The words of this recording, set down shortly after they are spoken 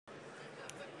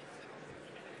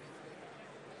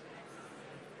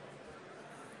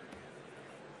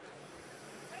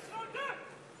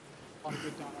lot of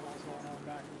good dialogues going on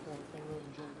back and forth. They really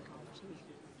enjoyed the conversation.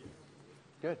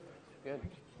 Good, good.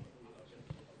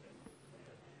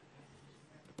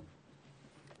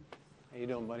 How you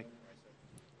doing, buddy?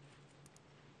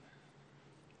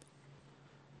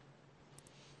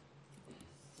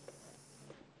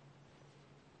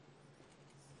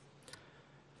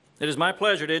 It is my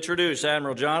pleasure to introduce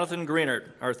Admiral Jonathan Greenert,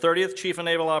 our 30th Chief of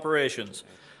Naval Operations.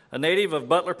 A native of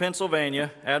Butler,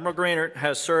 Pennsylvania, Admiral Greenert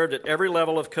has served at every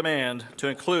level of command to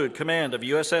include command of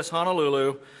USS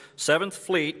Honolulu, 7th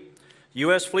Fleet,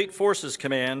 U.S. Fleet Forces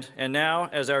Command, and now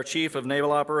as our Chief of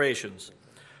Naval Operations.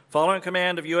 Following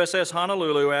command of USS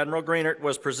Honolulu, Admiral Greenert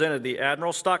was presented the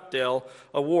Admiral Stockdale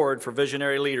Award for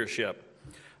Visionary Leadership.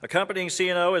 Accompanying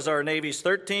CNO is our Navy's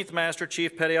 13th Master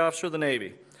Chief Petty Officer of the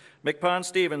Navy. MCPON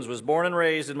Stevens was born and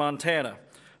raised in Montana.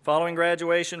 Following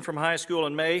graduation from high school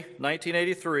in May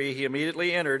 1983, he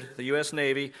immediately entered the U.S.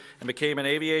 Navy and became an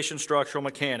aviation structural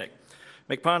mechanic.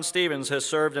 MCPON Stevens has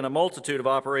served in a multitude of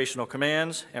operational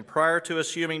commands, and prior to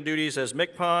assuming duties as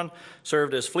MCPON,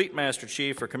 served as Fleet Master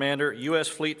Chief for Commander, U.S.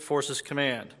 Fleet Forces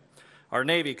Command. Our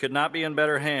Navy could not be in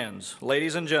better hands.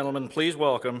 Ladies and gentlemen, please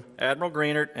welcome Admiral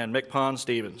Greenert and MCPON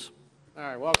Stevens. All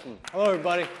right, welcome. Hello,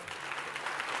 everybody.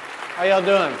 How y'all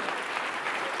doing?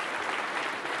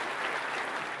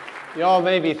 Y'all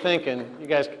may be thinking, you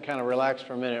guys can kind of relax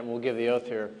for a minute and we'll give the oath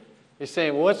here. You're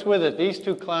saying, well, what's with it? These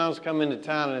two clowns come into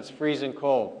town and it's freezing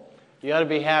cold. You ought to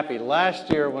be happy. Last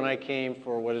year when I came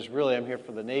for what is really, I'm here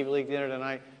for the Navy League dinner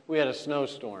tonight, we had a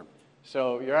snowstorm.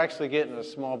 So you're actually getting a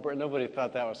small break. Nobody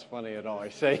thought that was funny at all. I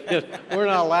say, we're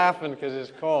not laughing because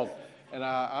it's cold. And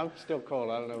I'm still cold.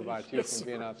 I don't know about you from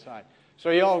being outside. So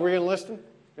y'all re-enlisting?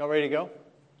 Y'all ready to go?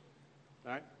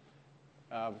 All right.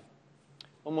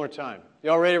 One more time.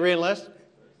 Y'all ready to re-enlist?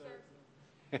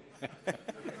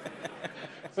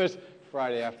 It's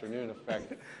Friday afternoon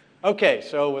effect. Okay,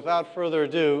 so without further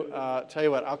ado, tell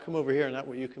you what, I'll come over here and that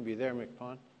way you can be there,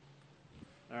 MCPON.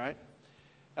 All right.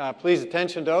 Please,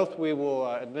 attention to oath. We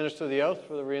will administer the oath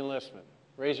for the re-enlistment.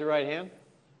 Raise your right hand.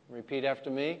 Repeat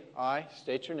after me. I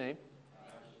state your name.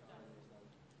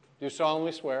 Do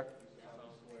solemnly swear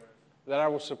that I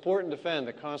will support and defend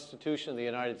the Constitution of the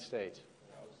United States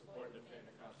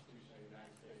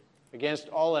against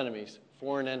all enemies,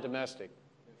 foreign and domestic,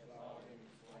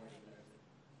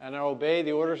 and I obey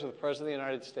the orders of the President of the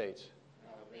United States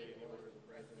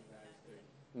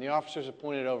and the officers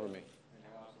appointed over me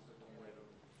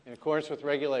in accordance with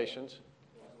regulations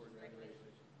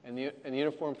and the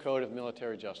Uniform Code of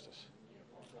Military Justice.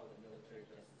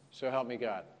 So help me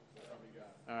God.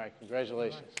 All right,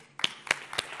 congratulations.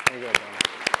 There you go, Donald.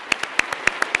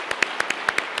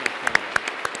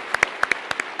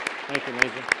 Thank you,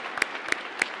 Major.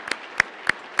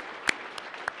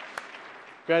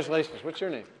 Congratulations. What's your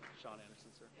name? Sean Anderson,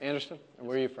 sir. Anderson? And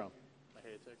where are you from?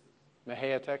 Mahia, Texas.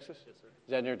 Mahia, Texas? Yes, sir.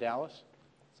 Is that near Dallas?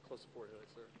 It's close to Fort Hood,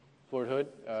 sir. Fort Hood?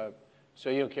 So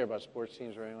you don't care about sports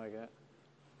teams or anything like that?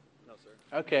 No,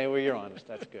 sir. Okay, well, you're honest.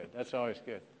 That's good. That's always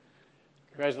good.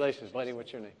 Congratulations. Lady,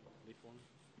 what's your name? Lee Foreman.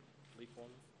 Lee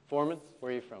Foreman. Foreman?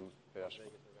 Where are you from? Las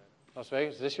Vegas, Las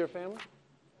Vegas? Is this your family?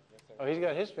 Yes, sir. Oh, he's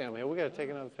got his family here. We got to take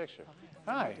another picture.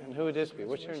 Hi, and who would this be?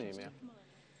 What's your name, ma'am?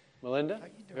 Melinda?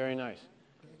 Very nice.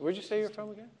 Where'd you say you're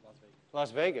from again? Las Vegas.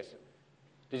 Las Vegas.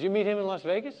 Did you meet him in Las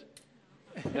Vegas?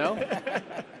 No?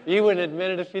 You wouldn't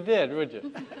admit it if you did, would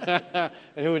you? And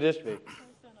who would this be?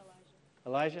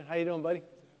 Elijah. How you doing, buddy?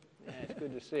 Yeah, it's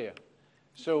good to see you.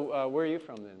 So where are you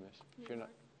from then, miss? If you're not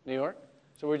New York?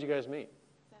 So where'd you guys meet?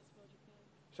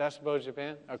 Sasebo,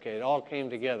 Japan? Okay, it all came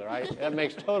together. That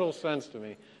makes total sense to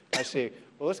me. I see.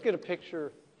 Well, let's get a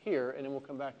picture here, and then we'll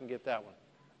come back and get that one.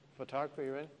 Photographer,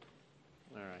 you ready?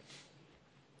 All right.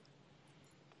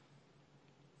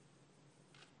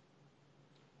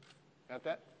 Got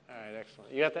that? All right,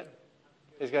 excellent. You got that?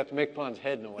 He's got the MCPON's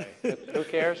head in the way. Who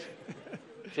cares?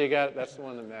 So you got it. That's the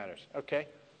one that matters. Okay.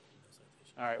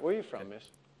 All right. Where are you from, miss?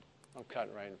 I'm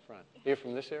cutting right in front. You're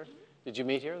from this area? Did you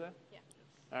meet here then? Yeah.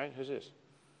 All right. Who's this?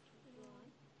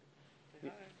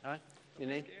 Hi. Your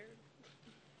name?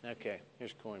 Okay.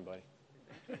 Here's a coin, buddy.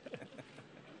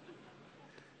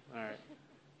 All right.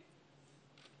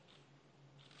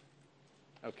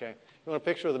 Okay. You want a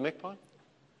picture of the MCPON?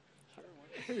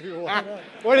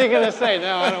 What are you going to say?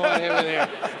 No, I don't want him in here.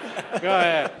 Go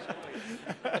ahead.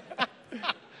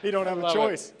 You don't have a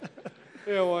choice.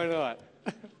 Yeah, why not?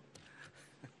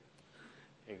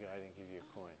 Hey, I didn't give you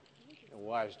a coin. The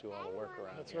wives do all the work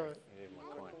around That's here. right. You need my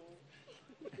coin.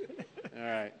 All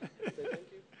right.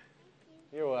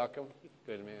 You're welcome.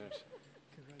 Good manners.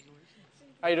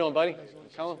 Congratulations. How you doing, buddy?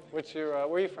 Colin, what's your?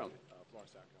 Where are you from?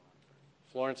 Florence, South Carolina.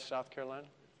 Florence, South Carolina.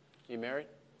 You married?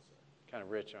 Kind of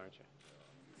rich, aren't you?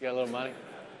 You got a little money?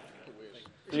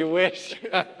 You wish?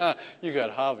 You got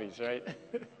hobbies, right?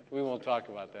 We won't talk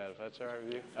about that, if that's all right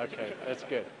with you. Okay, that's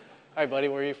good. All right, buddy,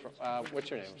 where are you from? What's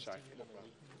your name? I'm sorry.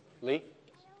 Lee?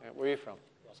 Yeah, where are you from?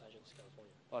 Los Angeles,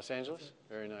 California. Los Angeles?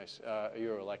 Very nice.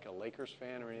 You're like a Lakers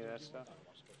fan or any of that stuff?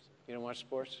 You don't watch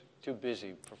sports? Too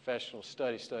busy. Professional.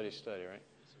 Study, right?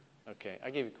 Okay.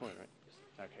 I gave you a coin,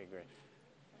 right? Okay, great.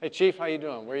 Hey, Chief, how you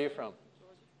doing? Where are you from?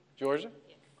 Georgia?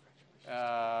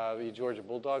 Are you a Georgia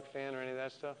Bulldog fan or any of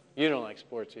that stuff? You don't like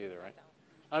sports either, right?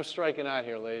 I'm striking out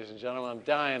here, ladies and gentlemen. I'm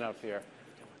dying up here.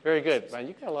 Very good. Man,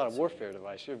 you got a lot of warfare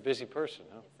device. You're a busy person,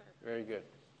 huh? Very good.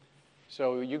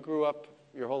 So you grew up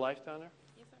your whole life down there?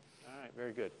 Yes, sir. All right,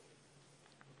 very good.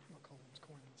 We'll call them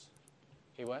coins.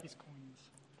 He what? He's coins.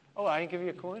 Oh, I didn't give you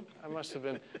a coin? I must have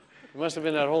been. It must have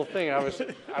been that whole thing. I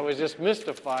was just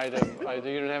mystified that you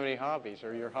didn't have any hobbies,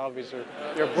 or your hobbies are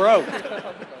you're broke.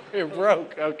 You're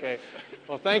broke. Okay.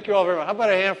 Well, thank you all very much. How about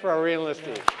a hand for our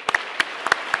re-enlistees?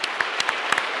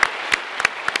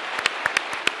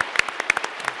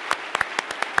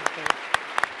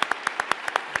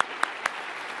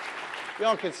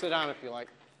 Y'all can sit down if you like.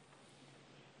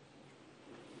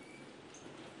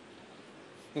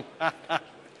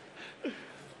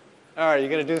 All right, you're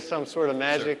going to do some sort of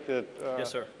magic that...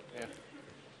 Yes, sir. Yeah.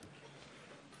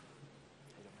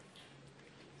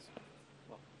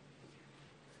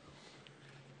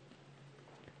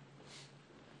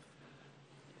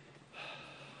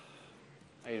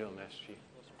 How you doing, Master Chief?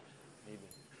 How you doing?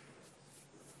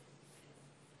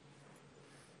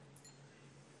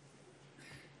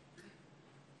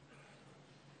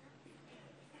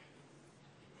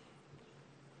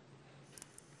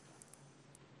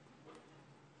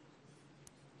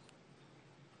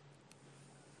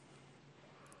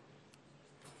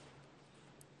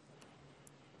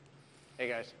 Hey,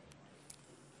 guys.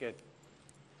 Good.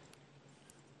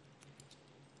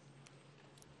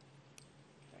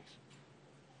 Thanks.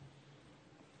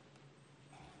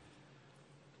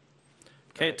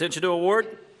 Okay, attention to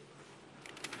award.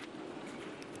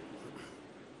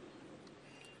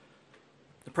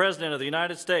 The President of the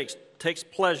United States takes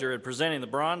pleasure in presenting the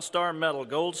Bronze Star Medal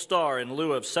Gold Star in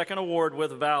lieu of second award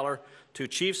with valor to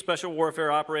Chief Special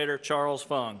Warfare Operator Charles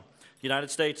Fung,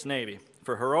 United States Navy,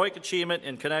 for heroic achievement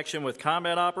in connection with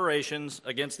combat operations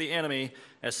against the enemy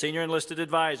as Senior Enlisted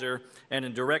Advisor and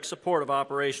in direct support of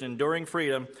Operation Enduring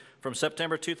Freedom from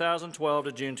September 2012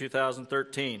 to June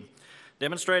 2013.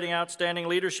 Demonstrating outstanding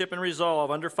leadership and resolve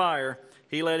under fire,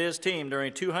 he led his team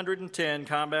during 210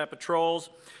 combat patrols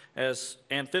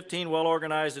and 15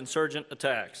 well-organized insurgent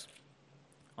attacks.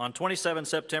 On 27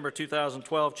 September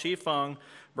 2012, Chief Fung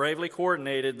bravely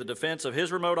coordinated the defense of his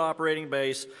remote operating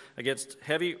base against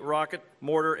heavy rocket,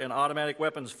 mortar, and automatic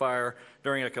weapons fire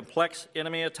during a complex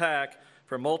enemy attack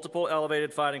from multiple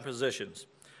elevated fighting positions.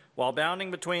 While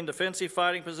bounding between defensive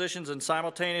fighting positions and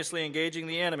simultaneously engaging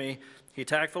the enemy, he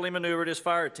tactfully maneuvered his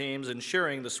fire teams,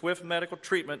 ensuring the swift medical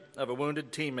treatment of a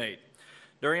wounded teammate.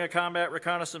 During a combat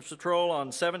reconnaissance patrol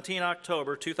on 17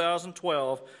 October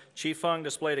 2012, Chief Fung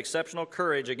displayed exceptional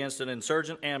courage against an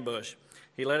insurgent ambush.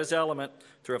 He led his element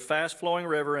through a fast-flowing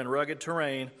river and rugged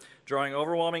terrain, drawing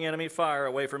overwhelming enemy fire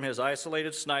away from his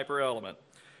isolated sniper element,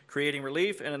 creating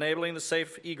relief and enabling the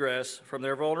safe egress from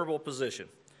their vulnerable position.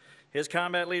 His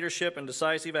combat leadership and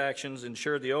decisive actions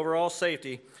ensured the overall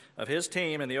safety of his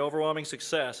team and the overwhelming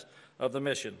success of the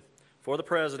mission. For the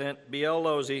President, B.L.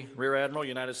 Losey, Rear Admiral,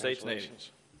 United States Navy.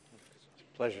 It's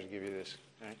a pleasure to give you this.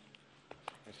 All right.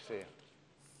 Nice to see you.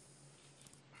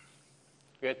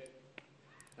 Good?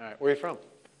 All right. Where are you from?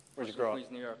 Where'd you grow up?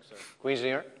 Queens, New York, sir. Queens, New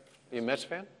York? Are you a Mets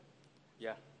fan?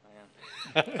 Yeah,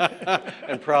 I am.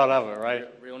 And proud of it, right?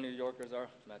 Real New Yorkers are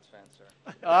Mets fans,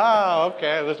 sir. Oh,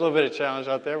 okay. There's a little bit of challenge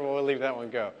out there, but we'll leave that one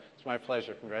go. It's my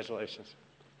pleasure. Congratulations.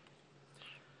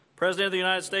 President of the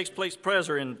United States takes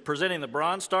pleasure in presenting the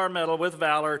Bronze Star Medal with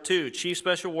Valor to Chief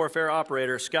Special Warfare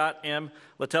Operator Scott M.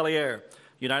 Letelier,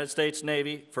 United States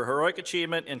Navy, for heroic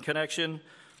achievement in connection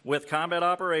with combat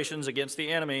operations against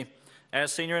the enemy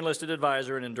as Senior Enlisted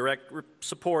Advisor and in direct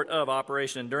support of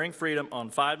Operation Enduring Freedom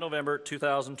on 5 November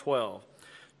 2012.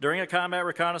 During a combat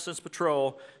reconnaissance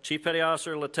patrol, Chief Petty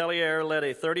Officer Letelier led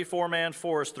a 34-man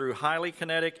force through highly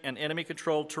kinetic and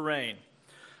enemy-controlled terrain.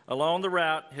 Along the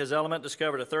route, his element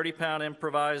discovered a 30-pound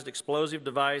improvised explosive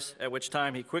device, at which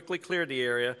time he quickly cleared the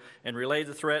area and relayed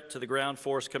the threat to the ground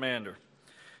force commander.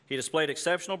 He displayed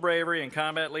exceptional bravery and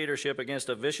combat leadership against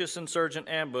a vicious insurgent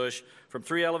ambush from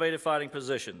 3 elevated fighting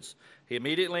positions. He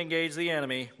immediately engaged the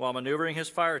enemy while maneuvering his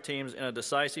fire teams in a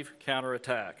decisive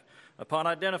counterattack. Upon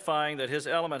identifying that his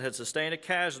element had sustained a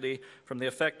casualty from the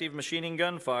effective machining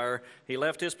gun fire, he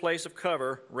left his place of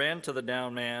cover, ran to the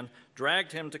downed man,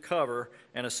 dragged him to cover,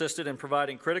 and assisted in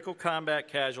providing critical combat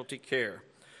casualty care.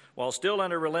 While still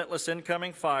under relentless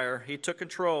incoming fire, he took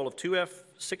control of 2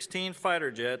 F-16 fighter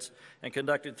jets and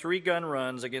conducted 3 gun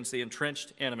runs against the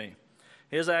entrenched enemy.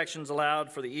 His actions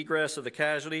allowed for the egress of the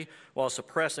casualty while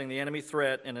suppressing the enemy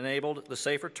threat and enabled the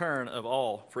safe return of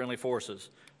all friendly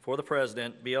forces. For the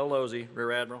President, B.L. Losey,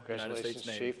 Rear Admiral, United States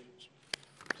Navy.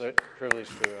 Chief. Privilege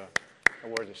to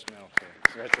award this medal to you.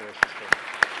 Congratulations, Chief.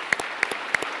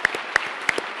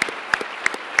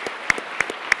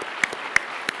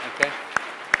 Okay.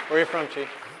 Where are you from, Chief?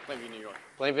 Plainview, New York.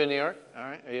 Plainview, New York? All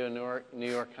right. Are you a New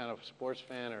York kind of sports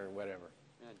fan or whatever?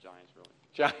 Yeah, Giants, really.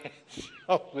 Giants.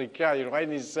 Holy cow. You know, I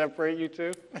need to separate you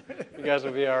two? You guys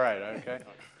will be all right, okay?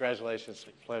 Congratulations.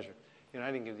 Pleasure. You know,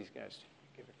 I didn't give these guys to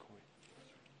you. Give a coin.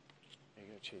 There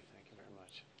you go, Chief. Thank you very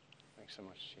much. Thanks so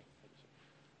much, Chief.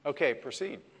 Okay,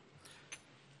 proceed.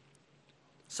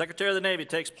 Secretary of the Navy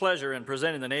takes pleasure in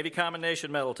presenting the Navy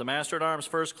Commendation Medal to Master at Arms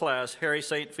First Class Harry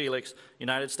St. Felix,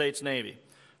 United States Navy,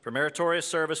 for meritorious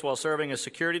service while serving as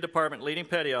Security Department Leading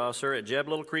Petty Officer at Jeb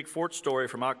Little Creek Fort Story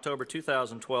from October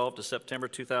 2012 to September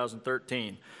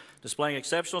 2013. Displaying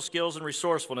exceptional skills and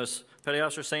resourcefulness, Petty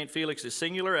Officer St. Felix's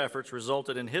singular efforts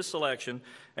resulted in his selection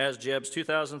as Jeb's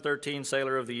 2013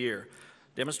 Sailor of the Year.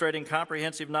 Demonstrating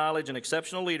comprehensive knowledge and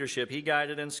exceptional leadership, he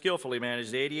guided and skillfully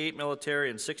managed 88 military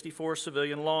and 64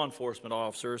 civilian law enforcement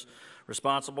officers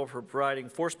responsible for providing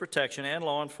force protection and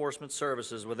law enforcement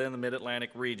services within the Mid-Atlantic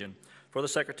region. For the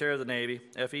Secretary of the Navy,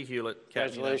 F.E. Hewlett,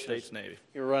 Captain United States Navy.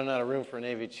 You're running out of room for a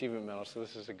Navy Achievement Medal, so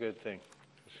this is a good thing.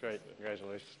 That's great.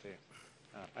 Congratulations to you.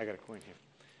 I got a coin here.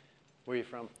 Where are you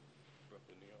from?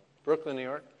 Brooklyn, New York. Brooklyn, New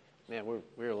York? Man,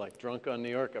 we're like drunk on New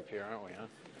York up here, aren't we, huh?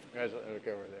 Guys, look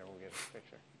over there. We'll get a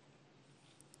picture.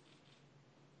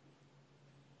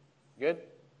 Good?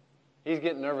 He's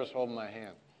getting nervous holding my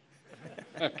hand.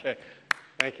 Okay.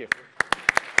 Thank you.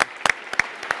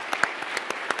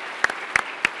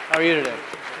 How are you today?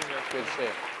 Good to see you.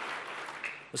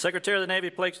 The Secretary of the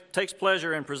Navy takes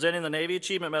pleasure in presenting the Navy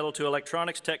Achievement Medal to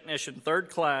Electronics Technician 3rd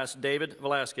Class David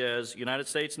Velasquez, United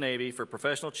States Navy, for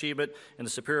professional achievement in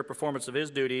the superior performance of his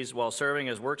duties while serving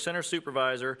as Work Center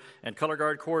Supervisor and Color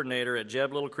Guard Coordinator at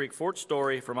Jeb Little Creek Fort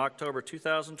Story from October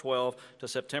 2012 to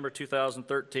September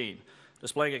 2013.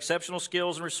 Displaying exceptional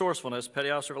skills and resourcefulness, Petty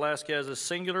Officer Velasquez's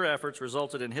singular efforts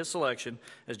resulted in his selection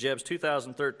as Jeb's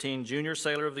 2013 Junior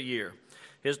Sailor of the Year.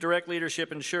 His direct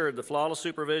leadership ensured the flawless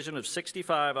supervision of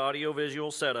 65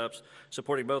 audiovisual setups,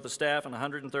 supporting both the staff and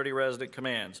 130 resident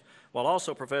commands, while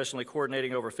also professionally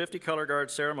coordinating over 50 color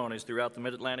guard ceremonies throughout the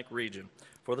Mid-Atlantic region.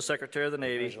 For the Secretary of the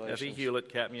Navy, F.E.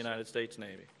 Hewlett, Captain United States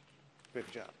Navy.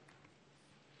 Good job.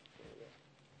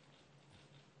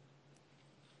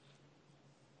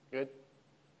 Good?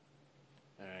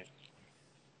 All right.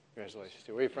 Congratulations.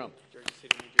 Where are you from? Jersey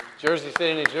City, New Jersey. Jersey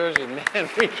City, New Jersey. Man,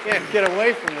 we can't get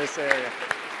away from this area.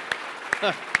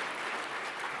 I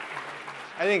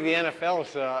think the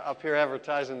NFL's up here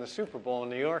advertising the Super Bowl in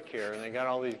New York here, and they got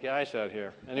all these guys out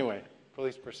here. Anyway,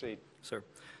 please proceed. Sir.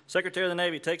 Secretary of the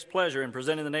Navy takes pleasure in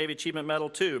presenting the Navy Achievement Medal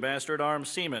to Master at Arms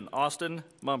Seaman Austin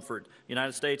Mumford,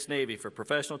 United States Navy, for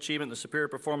professional achievement in the superior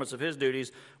performance of his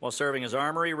duties while serving as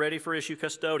Armory Ready for Issue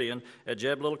Custodian at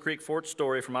Jeb Little Creek Fort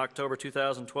Story from October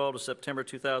 2012 to September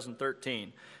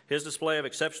 2013. His display of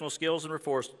exceptional skills and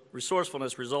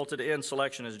resourcefulness resulted in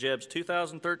selection as Jeb's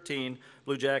 2013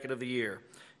 Blue Jacket of the Year.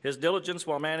 His diligence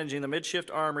while managing the midshift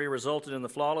armory resulted in the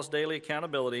flawless daily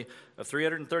accountability of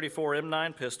 334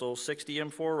 M9 pistols, 60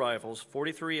 M4 rifles,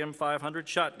 43 M500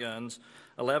 shotguns,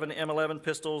 11 M11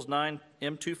 pistols, 9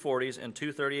 M240s, and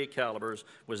 2 38 calibers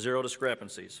with 0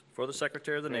 discrepancies. For the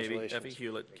Secretary of the Navy, F.E.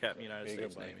 Hewlett, Captain United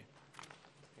States Navy.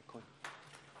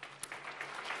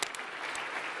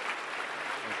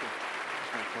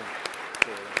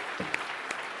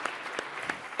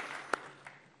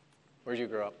 Where'd you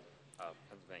grow up?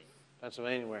 Pennsylvania.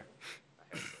 Pennsylvania, where?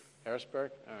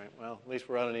 Harrisburg? All right, well, at least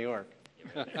we're out of New York.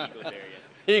 Yeah, Eagles area.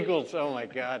 Eagles, oh my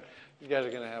God. You guys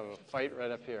are going to have a fight right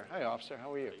up here. Hi, officer,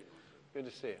 how are you? Good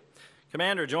to see you.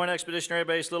 Commander, Joint Expeditionary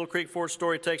Base Little Creek Fort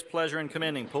Story takes pleasure in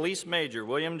commending Police Major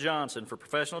William Johnson for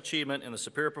professional achievement in the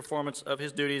superior performance of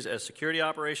his duties as Security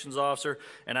Operations Officer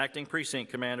and Acting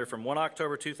Precinct Commander from 1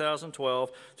 October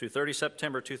 2012 through 30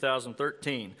 September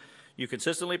 2013. You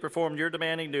consistently performed your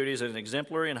demanding duties in an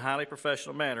exemplary and highly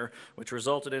professional manner, which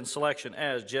resulted in selection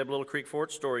as Jeb Little Creek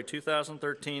Fort Story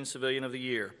 2013 Civilian of the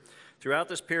Year. Throughout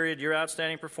this period, your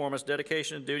outstanding performance,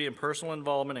 dedication to duty, and personal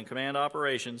involvement in command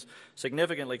operations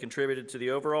significantly contributed to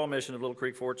the overall mission of Little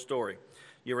Creek Fort Story.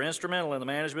 You were instrumental in the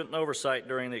management and oversight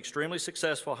during the extremely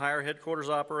successful Higher Headquarters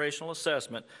Operational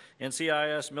Assessment,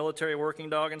 NCIS Military Working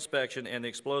Dog Inspection, and the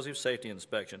Explosive Safety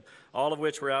Inspection, all of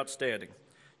which were outstanding.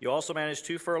 You also managed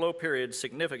 2 furlough periods,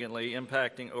 significantly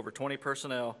impacting over 20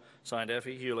 personnel. Signed,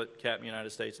 F.E. Hewlett, Captain, United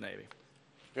States Navy.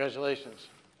 Congratulations.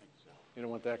 You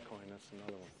don't want that coin, that's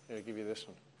another one. Here, I'll give you this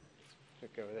one.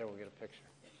 Click over there, we'll get a picture.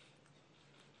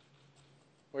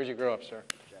 Where'd you grow up, sir?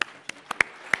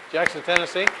 Jackson,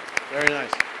 Tennessee. Very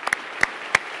nice.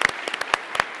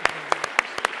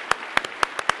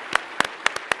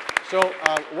 So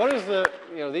what is the,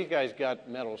 these guys got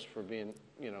medals for being,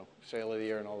 Sailor of the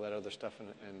Year and all that other stuff in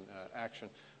action.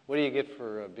 What do you get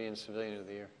for being Civilian of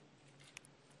the Year?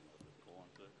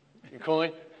 Your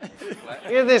coin?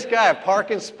 Give this guy a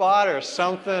parking spot or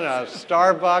something, a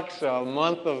Starbucks, a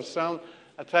month of some.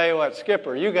 I'll tell you what,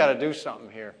 Skipper, you got to do something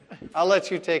here. I'll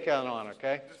let you take that on,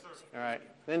 okay? Yes, sir. All right.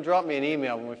 Then drop me an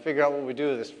email when we figure out what we do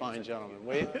with this fine gentleman.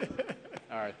 Wait.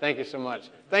 All right. Thank you so much.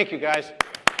 Thank you, guys.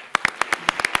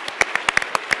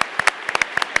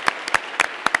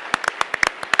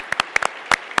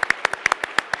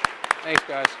 Thanks,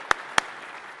 guys.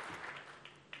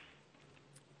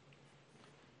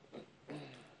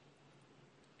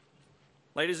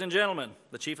 Ladies and gentlemen,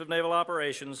 the Chief of Naval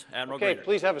Operations, Admiral Greener. Okay,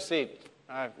 please have a seat.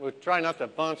 We'll try not to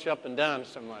bounce up and down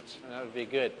so much, and that would be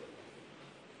good.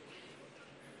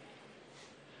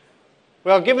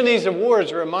 Well, given these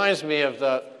awards, it reminds me of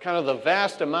the kind of the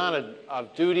vast amount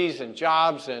of duties and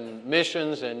jobs and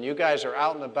missions, and you guys are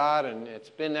out and about, and it's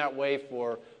been that way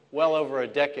for well over a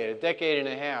decade and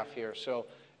a half here. So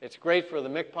it's great for the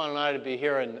MCPON and I to be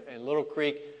here in Little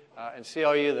Creek and see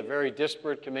all you, the very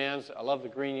disparate commands. I love the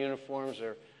green uniforms.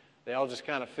 They all just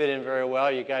kind of fit in very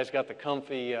well. You guys got the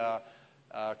comfy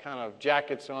kind of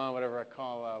jackets on, whatever I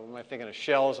call, what am I thinking of,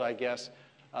 shells, I guess,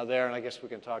 there, and I guess we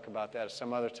can talk about that at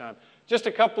some other time. Just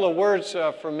a couple of words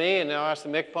from me, and now I'll ask the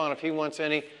MCPON if he wants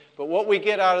any. But what we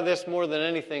get out of this more than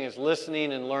anything is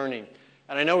listening and learning.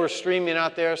 And I know we're streaming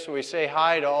out there, so we say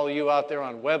hi to all you out there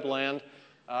on webland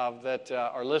that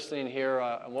are listening here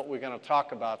and what we're going to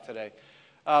talk about today.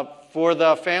 For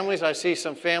the families, I see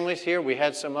some families here. We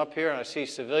had some up here, and I see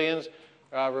civilians.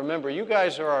 Remember, you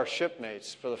guys are our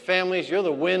shipmates. For the families, you're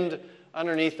the wind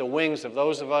underneath the wings of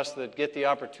those of us that get the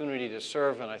opportunity to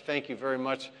serve, and I thank you very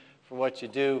much for what you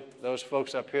do. Those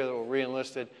folks up here that were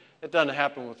re-enlisted, it doesn't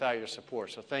happen without your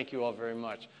support, so thank you all very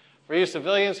much. For you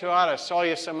civilians who are out, I saw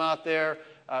you some out there.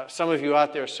 Some of you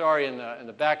out there, sorry, in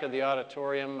the back of the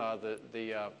auditorium, the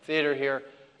theater here.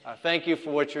 Thank you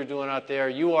for what you're doing out there.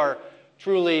 You are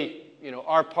truly,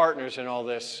 our partners in all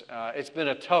this. It's been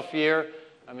a tough year.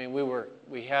 I mean,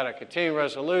 we had a continuing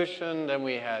resolution, then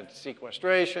we had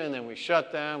sequestration, then we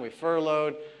shut down, we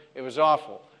furloughed. It was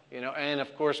awful, and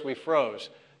of course we froze.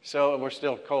 So we're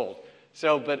still cold.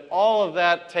 So, but all of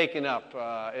that taken up,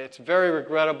 it's very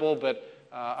regrettable, but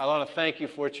I want to thank you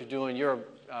for what you're doing. You're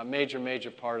a major,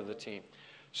 major part of the team.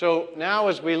 So now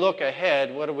as we look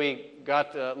ahead, what do we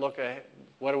got to look ahead?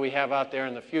 What do we have out there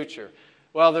in the future?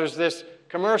 Well, there's this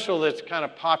commercial that's kind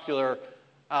of popular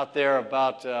out there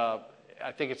about,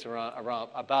 I think it's around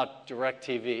about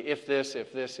DirecTV. If this,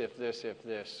 if this, if this, if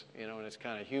this, and it's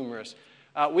kind of humorous.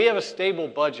 We have a stable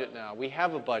budget now. We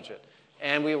have a budget.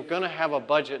 And we're going to have a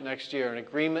budget next year, an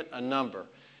agreement, a number.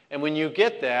 And when you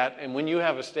get that, and when you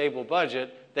have a stable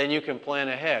budget, then you can plan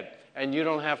ahead. And you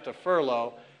don't have to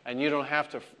furlough, and you don't have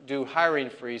to do hiring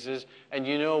freezes, and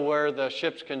you know where the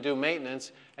ships can do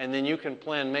maintenance, and then you can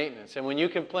plan maintenance. And when you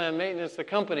can plan maintenance, the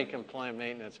company can plan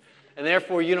maintenance. And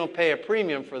therefore, you don't pay a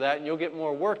premium for that, and you'll get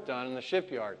more work done in the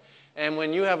shipyard. And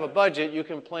when you have a budget, you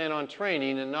can plan on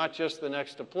training and not just the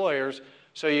next deployers,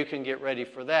 so you can get ready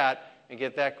for that and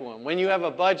get that going. When you have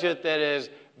a budget that is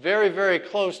very, very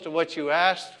close to what you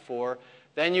asked for,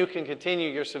 then you can continue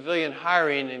your civilian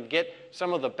hiring and get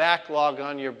some of the backlog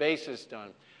on your bases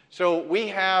done. So we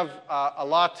have a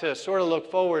lot to sort of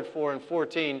look forward for in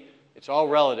 14. It's all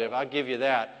relative, I'll give you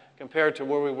that, compared to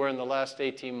where we were in the last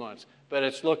 18 months. But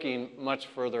it's looking much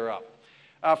further up.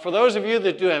 For those of you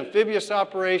that do amphibious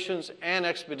operations and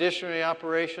expeditionary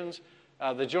operations,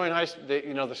 the Joint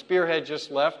the Spearhead just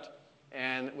left.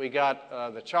 And we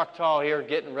got the Choctaw here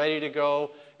getting ready to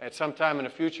go at some time in the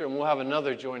future, and we'll have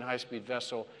another joint high-speed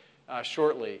vessel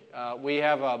shortly. We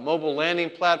have a mobile landing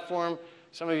platform.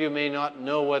 Some of you may not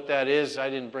know what that is. I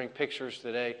didn't bring pictures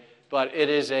today, but it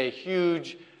is a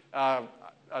huge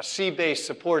a sea-based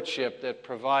support ship that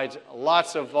provides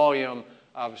lots of volume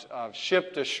of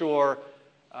ship-to-shore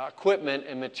equipment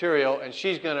and material, and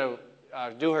she's going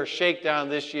to do her shakedown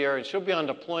this year, and she'll be on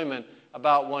deployment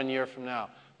about 1 year from now.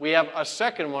 We have a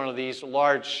second one of these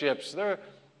large ships. They're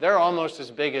They're almost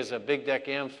as big as a big deck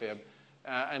amphib.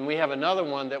 And we have another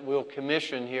one that we'll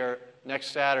commission here next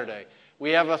Saturday.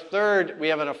 We have a third, we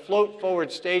have an afloat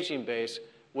forward staging base,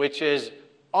 which is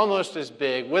almost as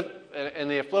big. And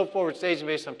the afloat forward staging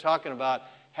base I'm talking about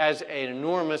has an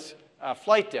enormous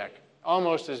flight deck,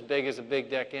 almost as big as a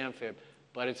big deck amphib,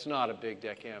 but it's not a big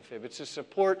deck amphib. It's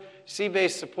a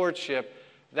sea-based support ship.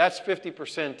 That's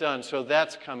 50% done, so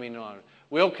that's coming on.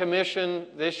 We'll commission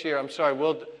this year,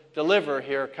 we'll deliver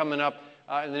here coming up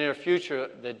in the near future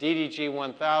the DDG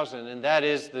 1000, and that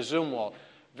is the zoom wall.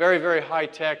 Very, very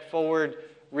high-tech,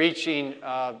 forward-reaching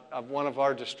of one of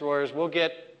our destroyers. We'll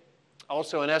get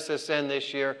also an SSN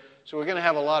this year, so we're going to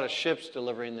have a lot of ships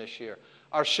delivering this year.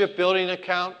 Our shipbuilding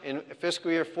account in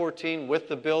fiscal year 14, with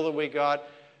the bill that we got,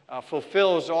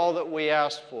 fulfills all that we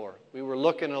asked for. We were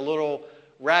looking a little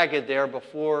ragged there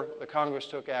before the Congress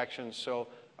took action, so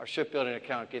our shipbuilding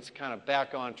account gets kind of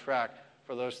back on track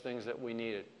for those things that we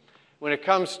needed. When it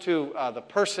comes to the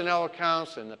personnel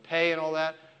accounts and the pay and all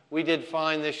that, we did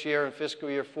fine this year in fiscal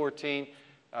year 14.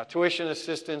 Tuition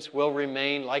assistance will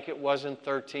remain like it was in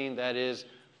 13. That is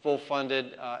full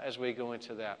funded as we go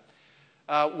into that.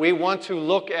 We want to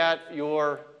look at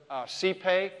your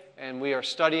CPay, and we are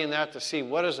studying that to see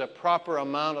what is a proper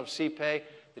amount of CPay.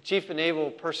 The Chief of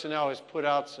Naval Personnel has put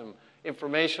out some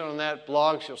information on that,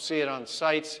 blogs. You'll see it on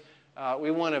sites.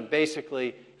 We want to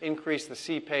basically increase the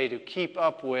CPay to keep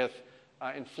up with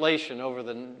inflation over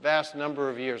the vast number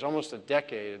of years, almost a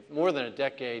decade, more than a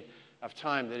decade of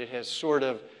time that it has sort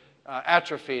of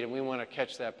atrophied, and we want to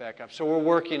catch that back up. So we're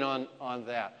working on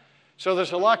that. So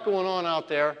there's a lot going on out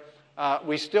there.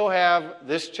 We still have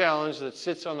this challenge that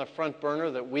sits on the front burner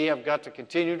that we have got to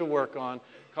continue to work on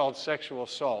called sexual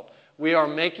assault. We are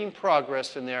making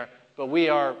progress in there, but we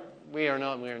are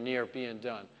nowhere near being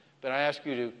done. But I ask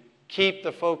you to keep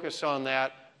the focus on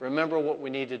that. Remember what we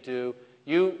need to do.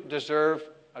 You deserve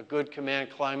a good command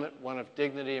climate, one of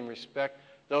dignity and respect.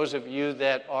 Those of you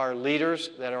that are leaders,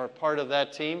 that are part of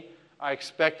that team, I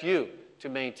expect you to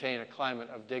maintain a climate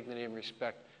of dignity and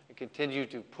respect and continue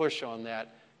to push on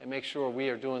that and make sure we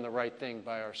are doing the right thing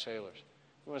by our sailors.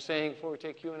 You want to say anything before we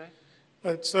take Q&A?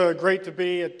 It's great to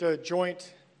be at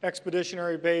Joint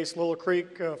Expeditionary Base, Little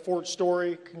Creek, Fort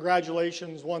Story.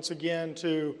 Congratulations once again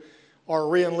to our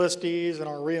re-enlistees and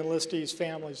our re-enlistees'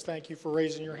 families. Thank you for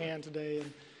raising your hand today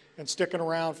and sticking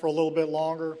around for a little bit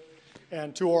longer.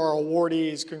 And to our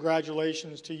awardees,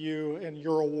 congratulations to you and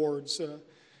your awards.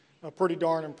 Pretty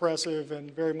darn impressive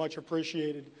and very much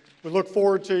appreciated. We look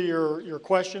forward to your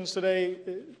questions today.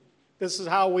 This is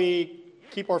how we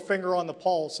keep our finger on the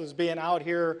pulse, is being out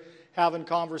here having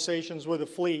conversations with the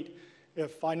fleet.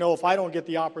 If I don't get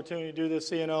the opportunity to do this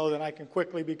CNO, then I can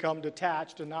quickly become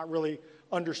detached and not really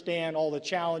understand all the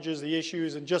challenges, the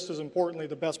issues, and just as importantly,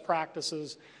 the best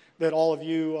practices that all of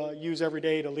you use every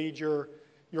day to lead your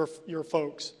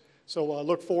folks. So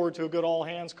look forward to a good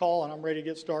all-hands call, and I'm ready to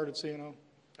get started, CNO.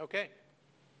 Okay.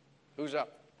 Who's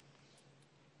up?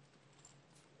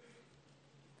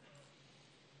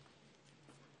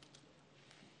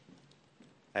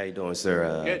 How you doing,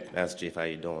 sir? Good. Master Chief, how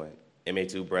you doing?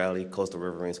 MA2 Bradley, Coastal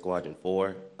Riverine Squadron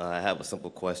 4. I have a simple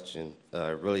question.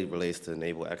 It really relates to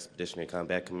Naval Expeditionary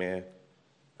Combat Command.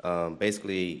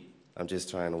 Basically, I'm just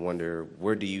trying to wonder,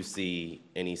 where do you see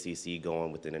NECC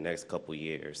going within the next couple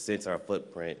years? Since our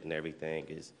footprint and everything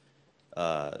is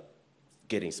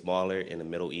getting smaller in the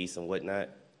Middle East and whatnot,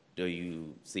 do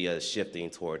you see us shifting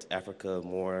towards Africa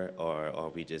more, or are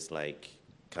we just like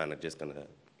kind of just going to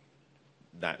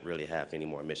not really have any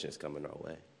more missions coming our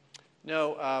way?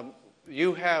 No,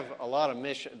 you have a lot of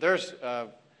missions. There's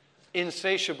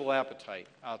insatiable appetite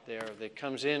out there that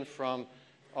comes in from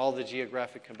all the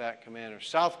geographic combat commanders.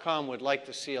 Southcom would like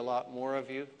to see a lot more of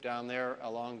you down there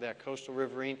along that coastal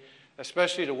riverine,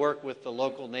 especially to work with the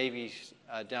local navies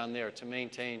down there to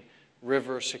maintain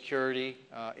river security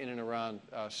in and around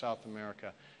South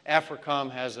America. AFRICOM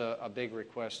has a big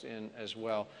request in as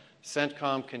well.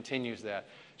 CENTCOM continues that.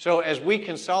 So as we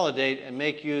consolidate and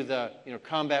make you the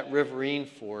combat riverine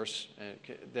force,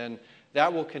 then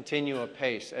that will continue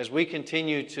apace. As we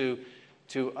continue to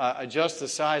adjust the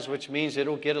size, which means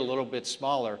it'll get a little bit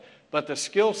smaller, but the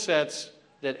skill sets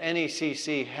that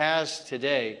NECC has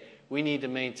today, we need to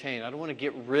maintain. I don't want to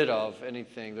get rid of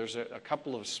anything. There's a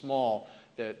couple of small,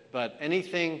 but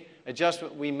anything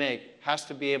adjustment we make has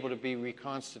to be able to be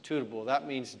reconstitutable. That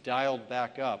means dialed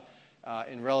back up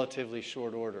in relatively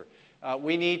short order.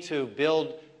 We need to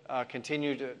build,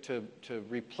 continue to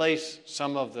replace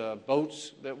some of the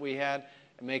boats that we had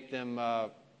and make them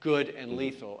good and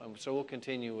lethal, and so we'll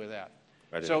continue with that.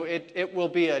 Right. So it will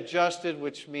be adjusted,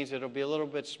 which means it'll be a little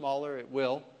bit smaller. It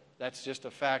will. That's just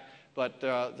a fact. But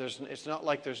it's not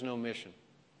like there's no mission.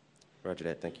 Roger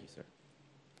that. Thank you, sir.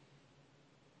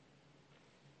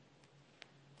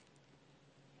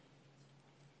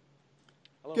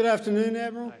 Hello. Good afternoon,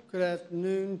 Admiral. Hi. Good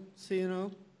afternoon,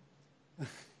 CNO.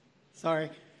 Sorry.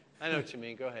 I know what you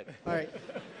mean. Go ahead. All right.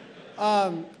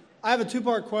 I have a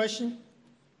two-part question.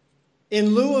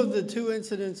 In lieu of the two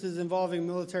incidences involving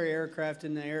military aircraft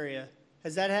in the area,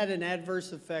 has that had an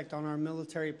adverse effect on our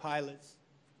military pilots?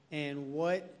 And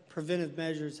what preventive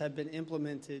measures have been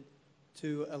implemented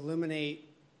to eliminate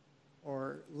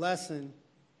or lessen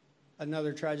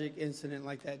another tragic incident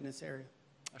like that in this area?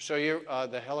 So you're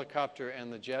the helicopter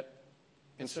and the jet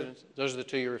incidents? Those are the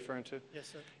two you're referring to? Yes,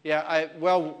 sir. Yeah,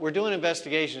 well, we're doing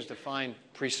investigations to find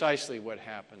precisely what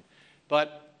happened.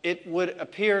 But it would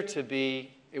appear to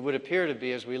be,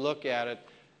 as we look at it,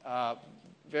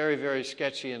 very, very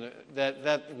sketchy. And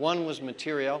that one was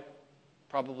material,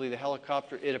 probably the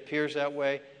helicopter. It appears that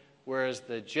way, whereas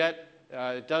the jet,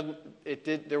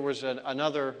 there was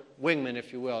another wingman,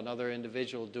 if you will, another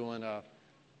individual doing a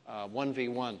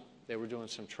 1v1. They were doing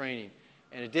some training.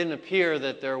 And it didn't appear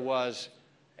that there was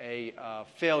a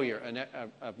failure,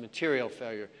 a material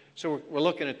failure. So we're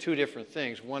looking at two different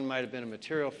things. One might have been a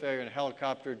material failure in a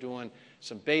helicopter doing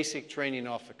some basic training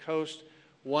off the coast.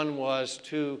 One was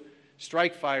two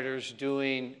strike fighters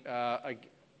doing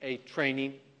a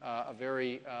training,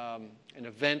 an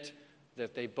event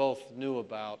that they both knew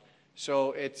about.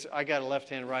 So I got a left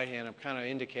hand, right hand. I'm kind of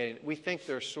indicating. We think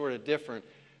they're sort of different.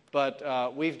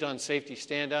 But we've done safety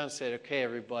stand-down and said, okay,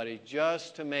 everybody,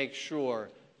 just to make sure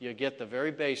you get the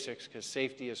very basics, because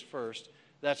safety is first.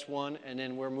 That's one. And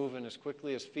then we're moving as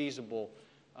quickly as feasible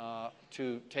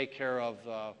to take care of,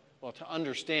 to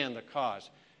understand the cause.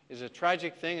 It's a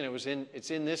tragic thing, and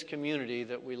it's in this community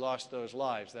that we lost those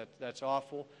lives. That's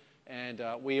awful. And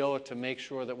we owe it to make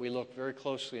sure that we look very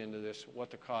closely into this,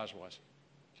 what the cause was.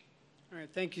 All right.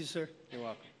 Thank you, sir. You're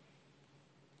welcome.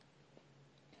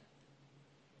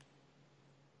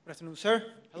 Good afternoon, sir.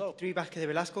 Hello. Three Vasquez de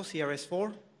Velasco,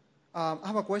 CRS4. I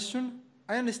have a question.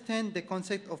 I understand the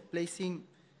concept of placing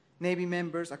Navy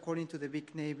members according to the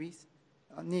big Navy's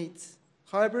needs.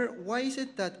 However, why is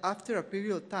it that after a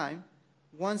period of time,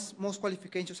 once most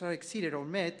qualifications are exceeded or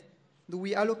met, do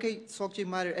we allocate subject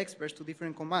matter experts to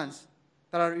different commands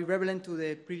that are irrelevant to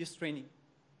the previous training?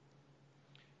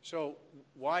 So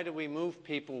why do we move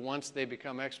people once they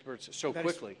become experts so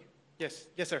quickly? Yes,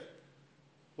 sir.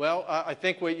 Well, I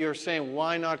think what you're saying,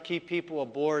 why not keep people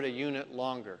aboard a unit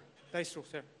longer? That is true,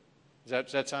 sir.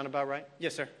 Does that sound about right?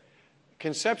 Yes, sir.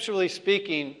 Conceptually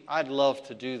speaking, I'd love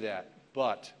to do that.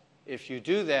 But if you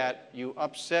do that, you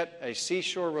upset a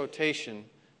seashore rotation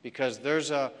because there's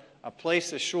a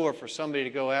place ashore for somebody to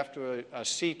go after a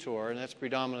sea tour, and that's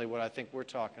predominantly what I think we're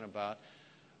talking about.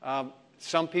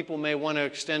 Some people may want to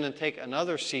extend and take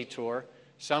another sea tour.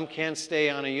 Some can stay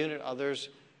on a unit. Others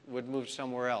would move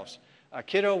somewhere else.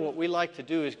 Kiddo, what we like to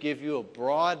do is give you a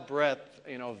broad breadth,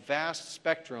 vast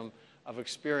spectrum of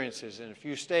experiences. And if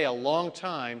you stay a long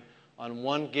time on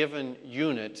one given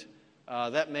unit,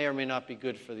 that may or may not be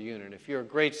good for the unit. If you're a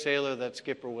great sailor, that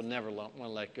skipper will never want to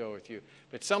let go with you.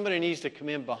 But somebody needs to come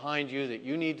in behind you that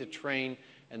you need to train,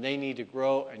 and they need to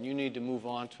grow, and you need to move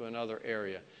on to another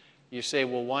area. You say,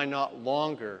 well, why not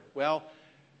longer? Well,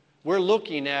 we're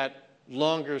looking at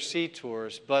longer sea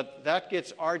tours, but that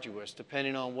gets arduous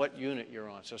depending on what unit you're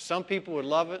on. So some people would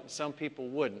love it and some people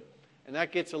wouldn't. And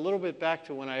that gets a little bit back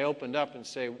to when I opened up and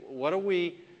say,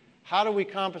 how do we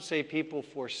compensate people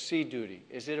for sea duty?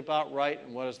 Is it about right,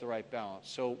 and what is the right balance?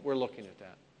 So we're looking at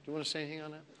that. Do you want to say anything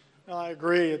on that? No, I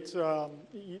agree. It's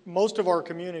most of our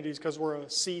communities, because we're a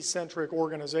sea-centric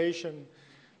organization,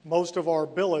 most of our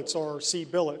billets are sea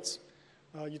billets.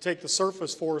 You take the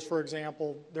surface force, for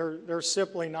example, there's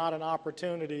simply not an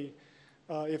opportunity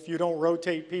if you don't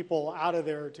rotate people out of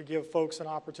there to give folks an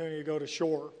opportunity to go to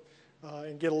shore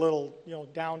and get a little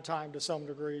downtime to some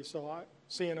degree. So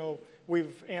CNO,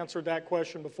 we've answered that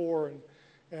question before,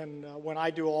 and when I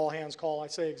do all hands call, I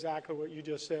say exactly what you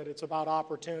just said. It's about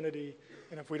opportunity,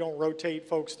 and if we don't rotate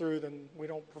folks through, then we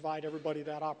don't provide everybody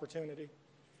that opportunity.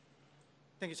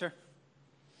 Thank you, sir.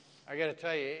 I got to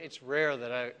tell you, it's rare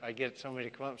that I get somebody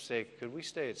to come up and say, could we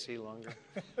stay at sea longer?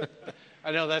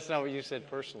 I know that's not what you said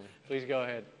personally. Please go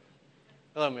ahead.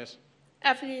 Hello, miss.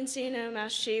 Afternoon, CNO,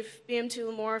 Master Chief. BM2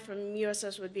 Lamore from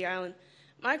USS Whidbey Island.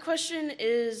 My question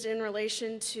is in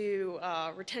relation to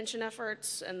retention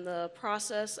efforts and the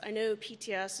process. I know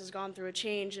PTS has gone through a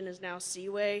change and is now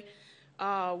Seaway.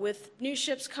 With new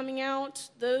ships coming out,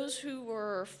 those who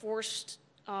were forced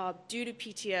due to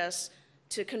PTS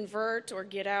to convert or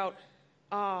get out,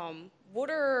 what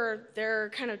are their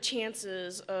kind of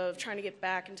chances of trying to get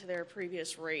back into their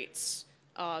previous rates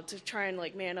to try and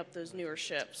like man up those newer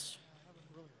ships?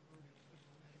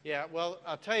 Yeah, well,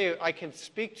 I'll tell you, I can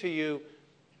speak to you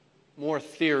more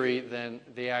theory than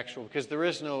the actual, because there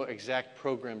is no exact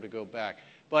program to go back.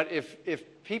 But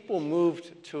if people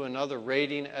moved to another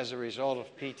rating as a result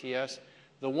of PTS,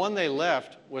 the one they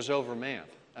left was overmanned.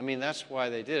 I mean, that's why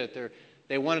they did it.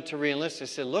 They wanted to re-enlist. They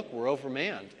said, look, we're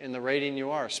overmanned in the rating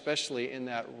you are, especially in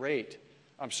that rate.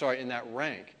 I'm sorry, in that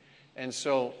rank. And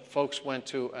so folks went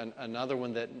to another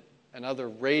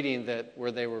rating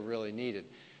where they were really needed.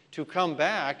 To come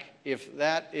back, if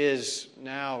that is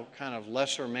now kind of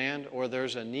lesser manned or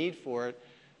there's a need for it,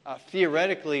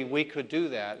 theoretically we could do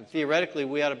that. And theoretically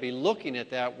we ought to be looking at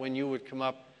that when you would come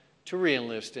up to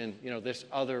re-enlist in this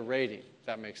other rating, if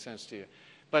that makes sense to you.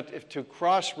 But if to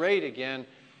cross-rate again,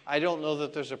 I don't know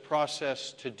that there's a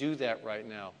process to do that right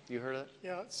now. You heard of that?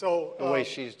 Yeah, so the way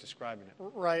she's describing it.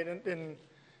 Right, and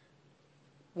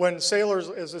when sailors,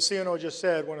 as the CNO just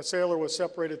said, when a sailor was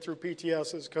separated through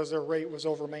PTS, it's because their rate was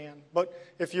overmanned. But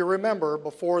if you remember,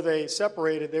 before they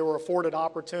separated, they were afforded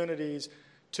opportunities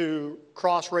to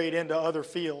cross-rate into other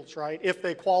fields, right, if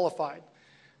they qualified.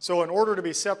 So in order to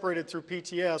be separated through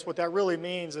PTS, what that really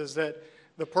means is that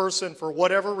the person, for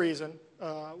whatever reason,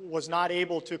 was not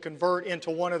able to convert into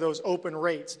one of those open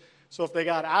rates. So if they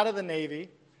got out of the Navy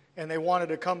and they wanted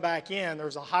to come back in,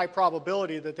 there's a high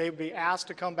probability that they'd be asked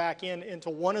to come back in into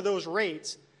one of those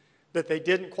rates that they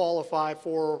didn't qualify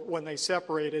for when they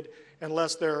separated,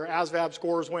 unless their ASVAB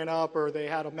scores went up or they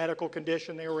had a medical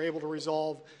condition they were able to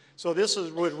resolve. So this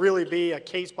would really be a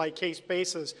case-by-case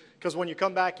basis, because when you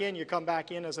come back in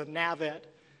as a NAVET,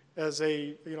 as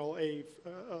a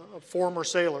former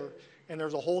sailor, and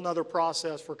there's a whole nother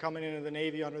process for coming into the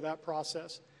Navy under that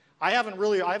process. I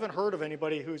haven't heard of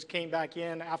anybody who's came back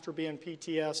in after being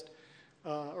PTS'd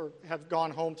or have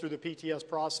gone home through the PTS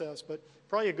process, but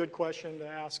probably a good question to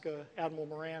ask Admiral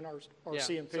Moran, our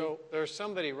CMP. So there's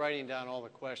somebody writing down all the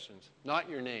questions, not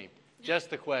your name, just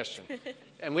the question.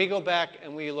 And we go back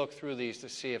and we look through these to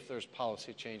see if there's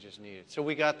policy changes needed. So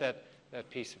we got that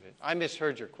piece of it. I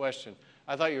misheard your question.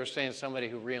 I thought you were saying somebody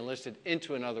who re-enlisted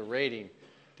into another rating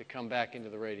to come back into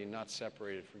the rating, not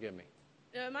separated. Forgive me.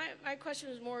 No, my question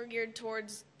was more geared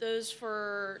towards those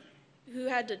who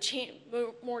had to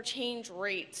change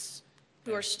rates,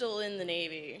 who are still in the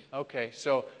Navy. Okay,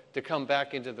 so to come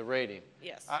back into the rating.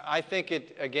 Yes. I think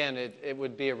it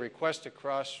would be a request to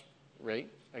cross rate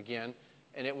again,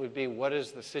 and it would be, what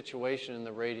is the situation in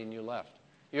the rating you left?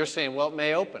 You're saying, well, it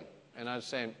may open, and I'm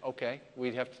saying, okay,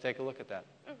 we'd have to take a look at that.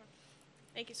 Okay.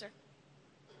 Thank you, sir.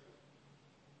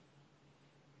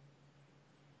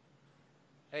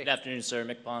 Hey. Good afternoon, sir.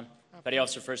 MCPON. Petty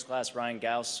Officer First Class Ryan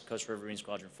Gauss, Coast River Marine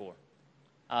Squadron 4.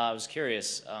 I was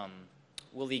curious,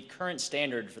 will the current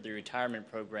standard for the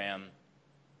retirement program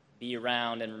be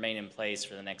around and remain in place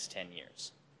for the next 10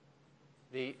 years?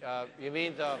 You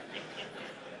mean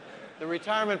the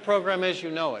retirement program as you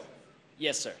know it?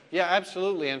 Yes, sir. Yeah,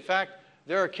 absolutely. In fact,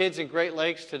 there are kids in Great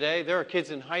Lakes today, there are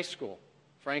kids in high school,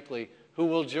 frankly, who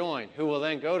will join, who will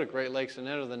then go to Great Lakes and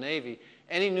enter the Navy.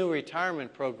 Any new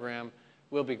retirement program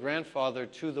will be grandfathered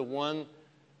to the one,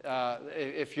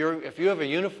 if you have a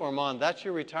uniform on, that's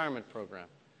your retirement program.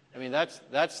 I mean, that's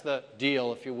the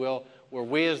deal, if you will, where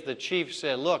we as the chief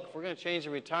said, look, if we're going to change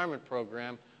the retirement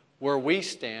program, where we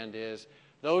stand is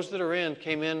those that are in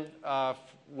came in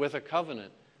with a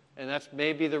covenant, and that's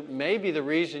maybe the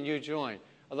reason you join.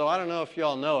 Although I don't know if you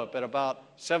all know it, but about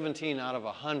 17 out of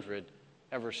 100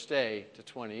 ever stay to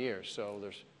 20 years. So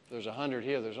there's 100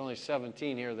 here. There's only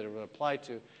 17 here that it would apply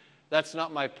to. That's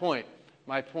not my point.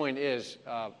 My point is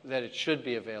that it should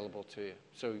be available to you.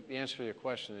 So the answer to your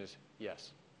question is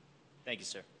yes. Thank you,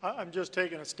 sir. I'm just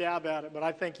taking a stab at it, but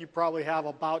I think you probably have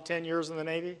about 10 years in the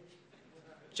Navy.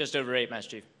 Just over 8,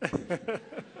 Master Chief. Good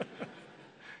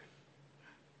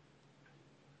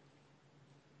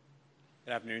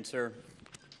afternoon, sir.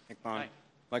 MCPON. Hi.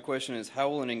 My question is, how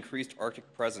will an increased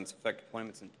Arctic presence affect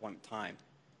deployments and deployment time?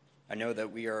 I know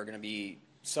that we are going to be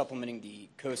supplementing the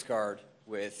Coast Guard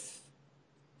with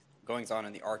goings-on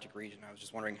in the Arctic region. I was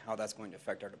just wondering how that's going to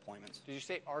affect our deployments. Did you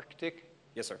say Arctic?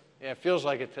 Yes, sir. Yeah, it feels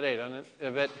like it today, doesn't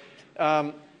it?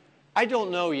 I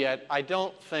don't know yet. I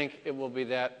don't think it will be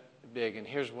that big, and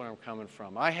here's where I'm coming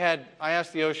from. I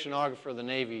asked the oceanographer of the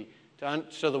Navy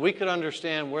so that we could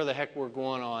understand where the heck we're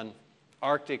going on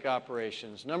Arctic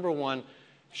operations. Number one,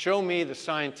 show me the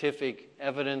scientific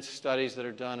evidence studies that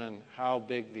are done on how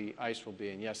big the ice will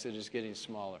be, and yes, it is getting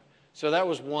smaller. So that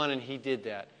was one, and he did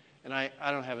that. And I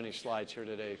don't have any slides here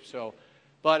today.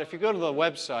 But if you go to the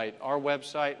website, our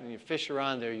website, and you fish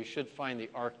around there, you should find the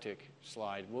Arctic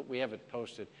slide. We have it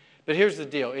posted. But here's the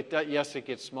deal. Yes, it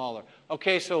gets smaller.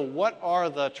 Okay, so what are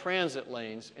the transit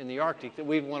lanes in the Arctic that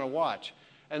we'd want to watch?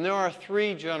 And there are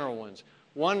 3 general ones.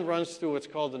 One runs through what's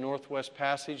called the Northwest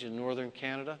Passage in northern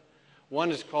Canada. One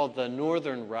is called the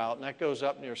Northern Route, and that goes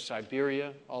up near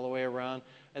Siberia all the way around.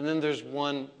 And then there's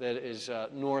one that is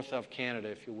north of Canada,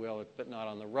 if you will, but not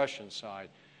on the Russian side.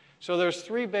 So there's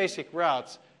 3 basic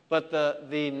routes, but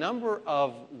the number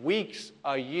of weeks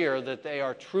a year that they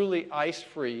are truly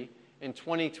ice-free in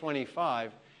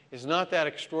 2025 is not that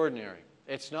extraordinary.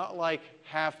 It's not like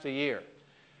half the year.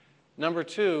 Number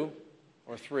 2,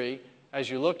 or 3, as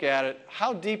you look at it,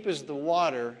 how deep is the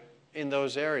water in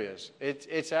those areas?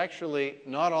 It's actually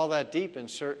not all that deep in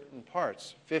certain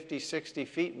parts, 50, 60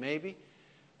 feet maybe.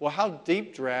 Well, how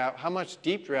much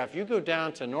deep draft? You go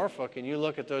down to Norfolk and you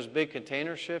look at those big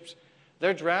container ships,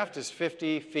 their draft is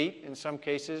 50 feet in some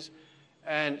cases.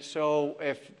 And so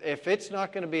if it's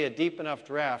not going to be a deep enough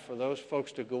draft for those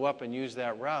folks to go up and use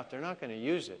that route, they're not going to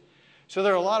use it. So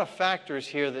there are a lot of factors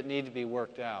here that need to be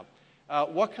worked out.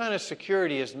 What kind of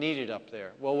security is needed up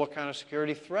there? Well, what kind of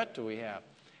security threat do we have?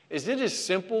 Is it as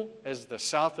simple as the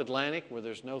South Atlantic where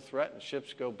there's no threat and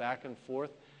ships go back and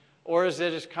forth? Or is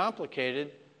it as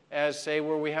complicated as, say,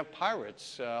 where we have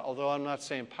pirates? Although I'm not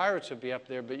saying pirates would be up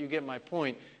there, but you get my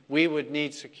point. We would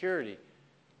need security.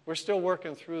 We're still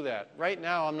working through that. Right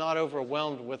now, I'm not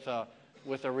overwhelmed with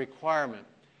a requirement.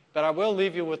 But I will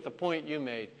leave you with the point you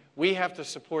made. We have to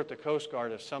support the Coast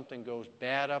Guard if something goes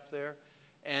bad up there.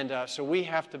 And so we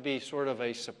have to be sort of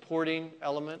a supporting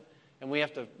element, and we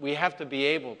have to be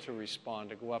able to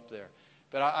respond, to go up there.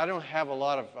 But I don't have a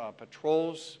lot of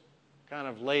patrols kind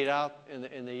of laid out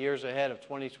in the years ahead of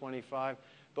 2025,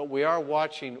 but we are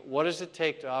watching what does it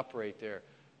take to operate there.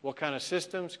 What kind of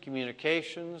systems,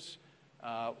 communications,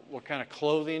 what kind of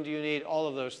clothing do you need? All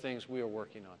of those things we are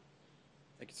working on.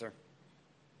 Thank you, sir.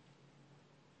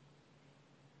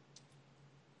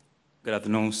 Good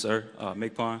afternoon, sir.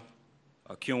 MCPON,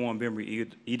 Q1 Memory,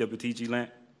 EWTG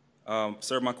Land.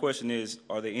 Sir, my question is,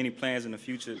 are there any plans in the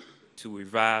future to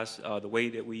revise the way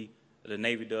that the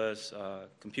Navy does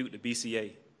compute the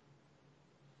BCA?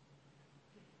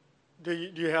 Do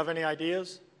you have any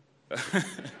ideas?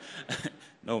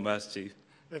 No, Master Chief.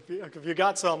 If you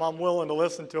got some, I'm willing to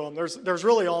listen to them. There's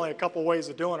really only a couple ways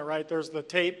of doing it, right? There's the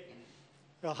tape,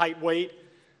 height, weight.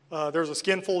 There's a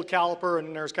skin fold caliper,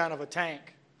 and there's kind of a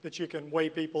tank that you can weigh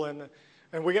people in.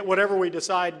 And we get whatever we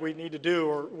decide we need to do,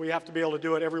 or we have to be able to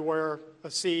do it everywhere,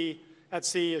 at sea,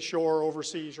 ashore,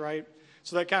 overseas, right?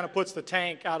 So that kind of puts the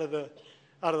tank out of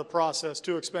the process.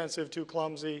 Too expensive, too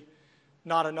clumsy,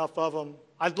 not enough of them.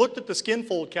 I looked at the skin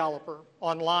fold caliper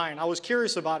online. I was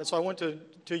curious about it, so I went to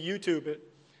YouTube it.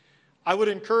 I would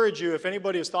encourage you, if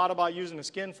anybody has thought about using a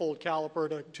skin fold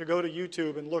caliper, to go to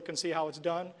YouTube and look and see how it's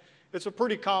done. It's a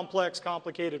pretty complex,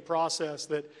 complicated process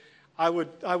that I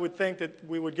would think that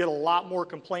we would get a lot more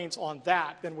complaints on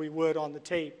that than we would on the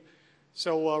tape.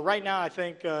 So right now, I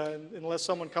think unless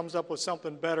someone comes up with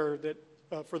something better,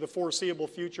 that for the foreseeable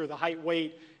future, the height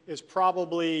weight is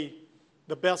probably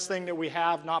the best thing that we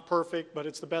have. Not perfect, but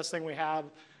it's the best thing we have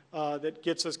that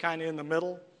gets us kind of in the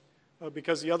middle.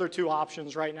 Because the other 2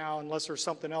 options right now, unless there's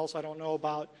something else I don't know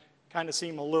about, kind of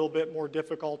seem a little bit more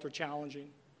difficult or challenging.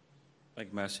 Thank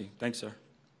you, Master Chief. Thanks, sir.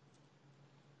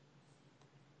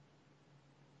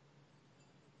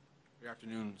 Good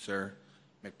afternoon, sir.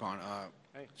 MCPON.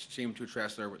 Hey. CM2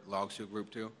 Tressler with Log 2 Group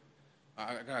 2.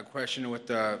 I got a question with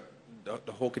the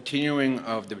whole continuing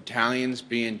of the battalions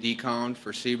being deconned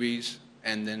for Seabees,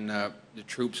 and then the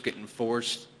troops getting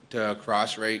forced to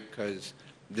cross-rate because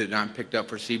they're not picked up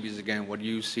for Seabees again. What do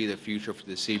you see the future for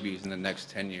the Seabees in the next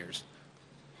 10 years?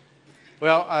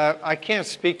 Well, I can't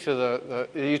speak to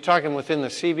are you talking within the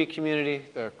CB community,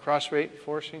 the cross-rate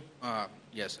forcing?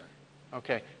 Yes, sir.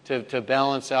 Okay, to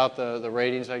balance out the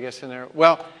ratings, I guess, in there.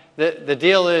 Well, the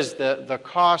deal is the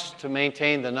cost to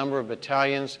maintain the number of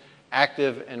battalions,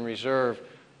 active and reserve,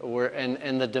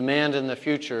 and the demand in the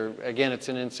future, again, it's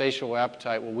an insatiable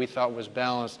appetite, what we thought was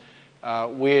balanced.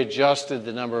 We adjusted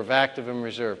the number of active and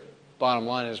reserve. Bottom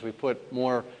line is we put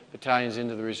more battalions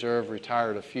into the reserve,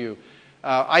 retired a few.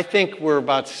 I think we're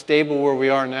about stable where we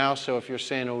are now, so if you're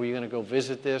saying, oh, are you going to go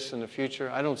visit this in the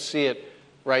future? I don't see it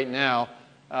right now.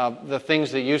 The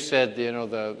things that you said, you know,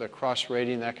 the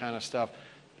cross-rating, that kind of stuff,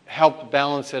 helped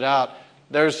balance it out.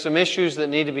 There's some issues that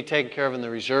need to be taken care of in the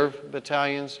reserve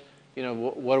battalions. You know,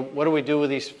 what do we do with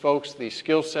these folks, these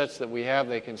skill sets that we have?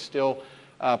 They can still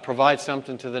provide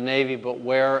something to the Navy, but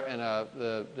where? And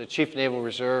the Chief of Naval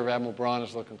Reserve, Admiral Braun,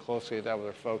 is looking closely at that with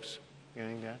our folks.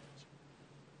 Anything to add?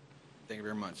 Thank you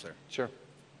very much, sir. Sure.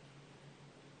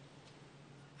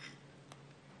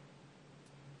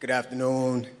 Good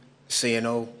afternoon,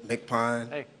 CNO, MCPON,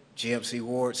 Hey. GMC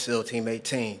Ward, SEAL Team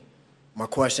 18. My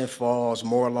question falls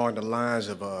more along the lines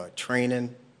of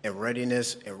training and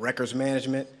readiness and records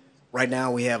management. Right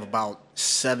now we have about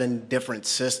 7 different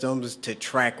systems to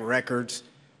track records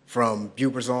from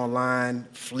Bupers Online,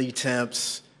 Flea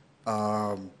Temps,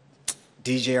 DJRS,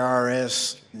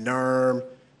 NERM,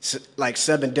 like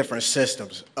 7 different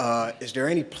systems. Is there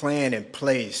any plan in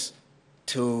place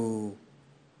to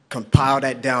compile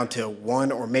that down to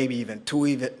 1 or maybe even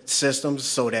 2 systems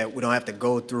so that we don't have to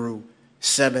go through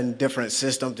 7 different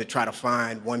systems to try to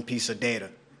find one piece of data?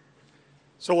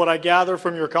 So what I gather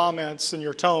from your comments and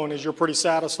your tone is you're pretty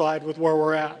satisfied with where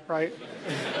we're at, right?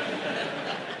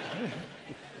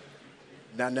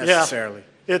 Not necessarily.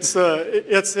 Yeah.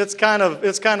 It's kind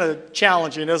of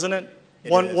challenging, isn't it?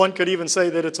 One could even say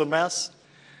that it's a mess.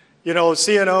 You know,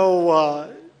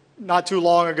 CNO not too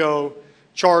long ago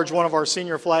charged one of our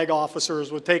senior flag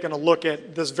officers with taking a look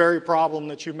at this very problem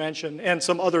that you mentioned and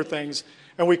some other things,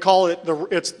 and we call it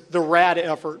it's the RAD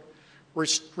effort,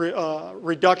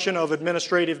 reduction of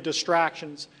administrative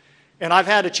distractions. And I've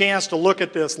had a chance to look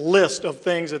at this list of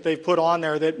things that they've put on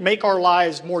there that make our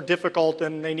lives more difficult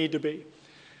than they need to be.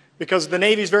 Because the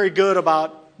Navy's very good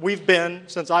about,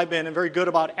 since I've been, and very good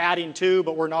about adding to,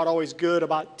 but we're not always good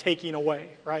about taking away,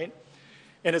 right?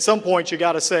 And at some point you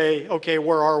got to say, okay,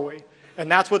 where are we? And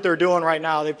that's what they're doing right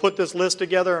now. They put this list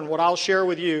together, and what I'll share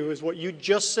with you is what you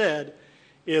just said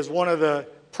is one of the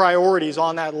priorities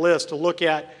on that list, to look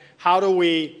at how do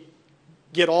we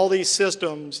get all these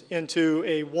systems into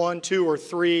a 1, 2, or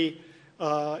 3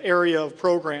 area of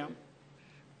program.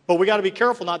 But we got to be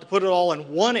careful not to put it all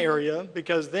in one area,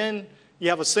 because then you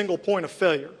have a single point of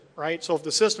failure, right? So if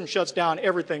the system shuts down,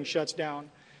 everything shuts down.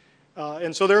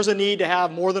 And so there's a need to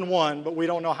have more than one, but we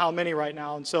don't know how many right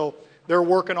now. And so they're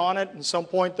working on it. At some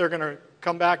point, they're going to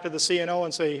come back to the CNO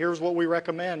and say, here's what we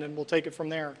recommend, and we'll take it from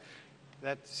there.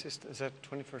 Is that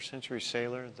 21st Century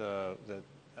Sailor, the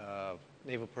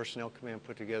Naval Personnel Command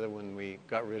put together when we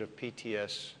got rid of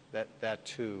PTS? That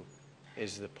too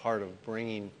is the part of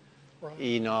bringing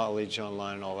e-knowledge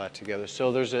online and all that together.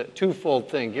 So there's a twofold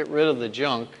thing: get rid of the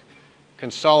junk,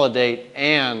 consolidate,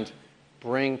 and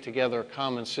bring together a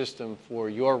common system for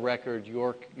your record,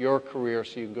 your career,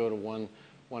 so you can go to one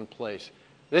place.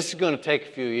 This is going to take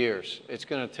a few years. It's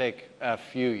going to take a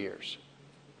few years.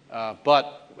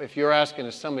 But if you're asking,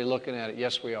 is somebody looking at it?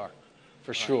 Yes, we are,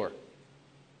 for sure.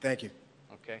 Thank you.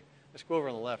 Okay. Let's go over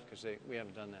on the left, because we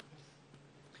haven't done that.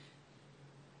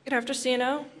 Good afternoon,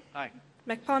 CNO. Hi.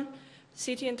 MCPON.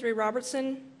 CTN3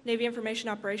 Robertson, Navy Information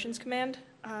Operations Command.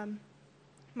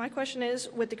 My question is,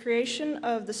 with the creation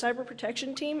of the Cyber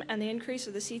Protection Team and the increase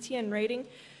of the CTN rating,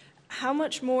 how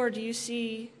much more do you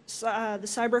see the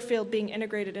cyber field being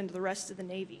integrated into the rest of the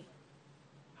Navy?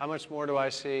 How much more do I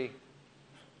see?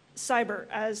 Cyber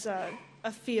as a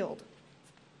field.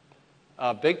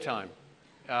 Big time.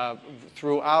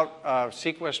 Throughout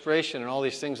sequestration and all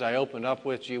these things I opened up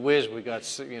with, gee whiz, we got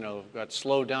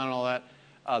slowed down and all that.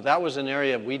 That was an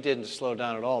area we didn't slow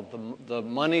down at all. The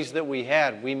monies that we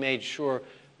had, we made sure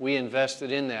we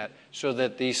invested in that, so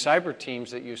that these cyber teams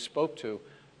that you spoke to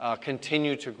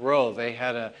continue to grow. They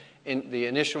had the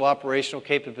initial operational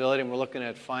capability, and we're looking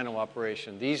at final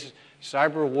operation. These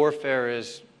cyber warfare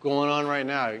is going on right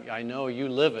now. I know you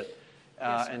live it,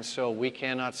 and so we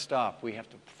cannot stop. We have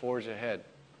to forge ahead.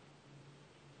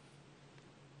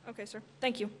 Okay, sir.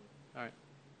 Thank you. All right.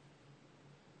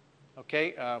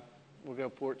 Okay, we'll go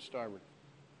port starboard.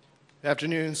 Good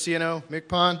afternoon, CNO,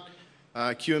 MCPON.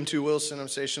 QM2 Wilson, I'm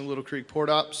stationed in Little Creek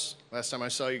Port Ops. Last time I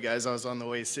saw you guys, I was on the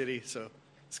way city, so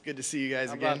it's good to see you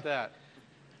guys again. How about that?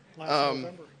 Last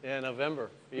November. Yeah, November.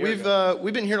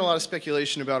 We've been hearing a lot of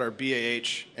speculation about our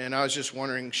BAH, and I was just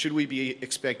wondering, should we be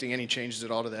expecting any changes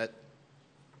at all to that?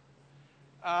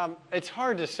 It's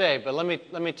hard to say, but let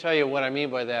me tell you what I mean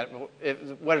by that.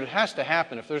 What has to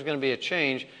happen, if there's going to be a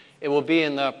change, it will be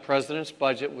in the President's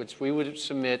budget, which we would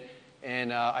submit,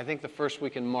 and I think the first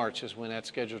week in March is when that's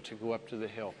scheduled to go up to the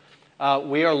Hill.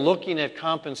 We are looking at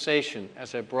compensation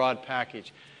as a broad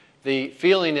package. The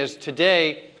feeling is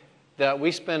today that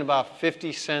we spend about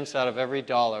 50 cents out of every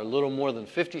dollar, a little more than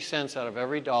 50 cents out of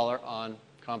every dollar on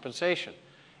compensation.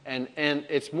 And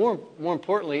it's more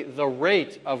importantly, the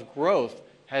rate of growth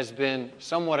has been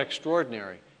somewhat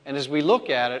extraordinary. And as we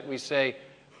look at it, we say,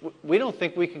 we don't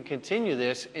think we can continue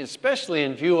this, especially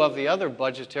in view of the other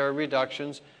budgetary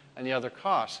reductions and the other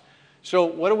costs. So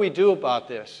what do we do about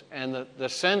this? And the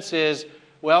sense is,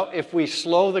 well, if we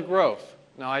slow the growth,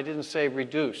 now I didn't say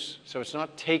reduce, so it's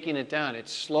not taking it down,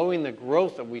 it's slowing the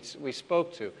growth that we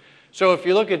spoke to. So if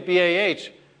you look at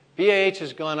BAH, BAH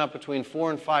has gone up between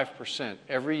 4 and 5%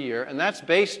 every year, and that's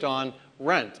based on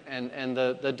rent and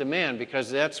the demand, because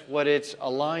that's what it's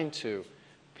aligned to.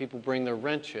 People bring their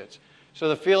rent sheets. So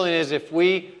the feeling is if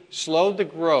we slowed the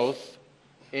growth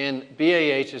in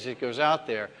BAH as it goes out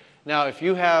there. Now, if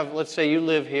you have, let's say you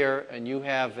live here and you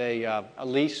have a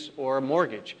lease or a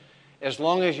mortgage, as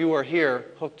long as you are here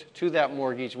hooked to that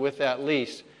mortgage with that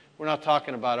lease, we're not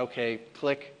talking about, okay,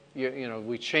 click, you know,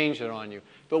 we change it on you.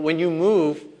 But when you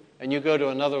move and you go to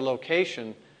another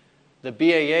location, the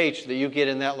BAH that you get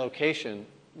in that location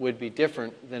would be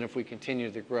different than if we continue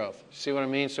the growth. See what I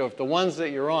mean? So if the ones that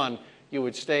you're on, you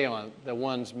would stay on, the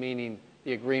ones meaning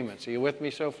the agreements. Are you with me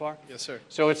so far? Yes, sir.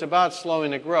 So it's about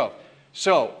slowing the growth.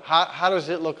 So how does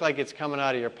it look like it's coming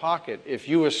out of your pocket? If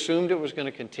you assumed it was going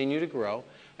to continue to grow,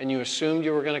 and you assumed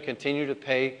you were going to continue to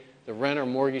pay the rent or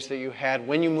mortgage that you had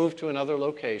when you moved to another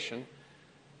location,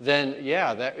 then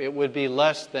yeah, it would be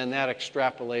less than that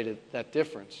extrapolated, that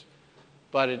difference.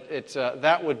 But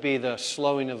that would be the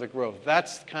slowing of the growth.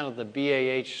 That's kind of the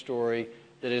BAH story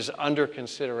that is under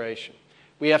consideration.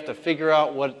 We have to figure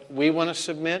out what we want to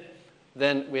submit,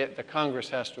 then the Congress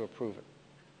has to approve it.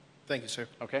 Thank you, sir.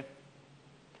 Okay?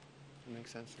 That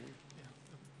makes sense to you?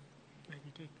 Maybe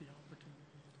take the opportunity.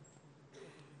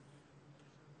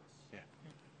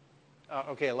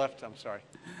 Yeah. Okay, left, I'm sorry.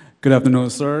 Good afternoon,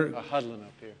 sir. Huddling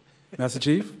up here. Master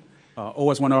Chief,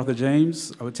 OS1 Arthur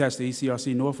James, I'm attached to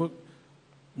ECRC Norfolk.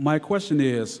 My question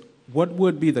is, what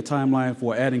would be the timeline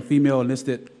for adding female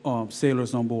enlisted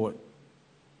sailors on board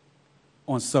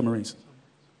on submarines?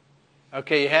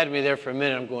 Okay, you had me there for a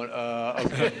minute. I'm going,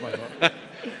 okay.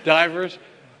 Divers.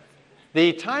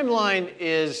 The timeline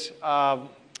is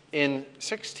in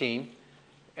 16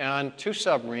 on 2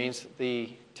 submarines,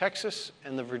 the Texas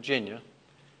and the Virginia.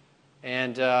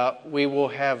 And we will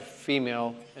have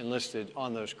female enlisted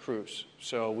on those crews.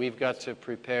 So we've got to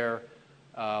prepare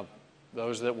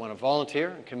those that want to volunteer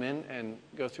and come in and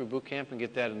go through boot camp and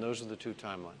get that, and those are the 2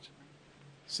 timelines.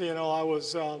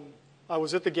 CNO, I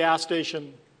was at the gas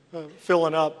station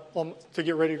filling up to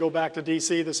get ready to go back to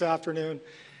D.C. this afternoon,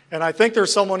 and I think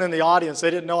there's someone in the audience,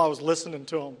 they didn't know I was listening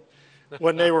to them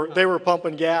when they were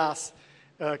pumping gas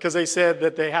because they said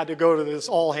that they had to go to this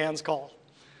all-hands call.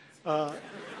 And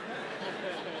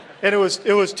it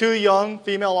was 2 young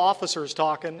female officers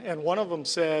talking, and one of them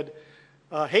said,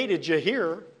 hey, did you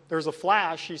hear? There's a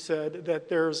flash, he said, that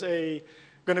there's going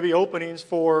to be openings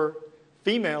for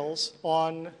females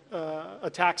on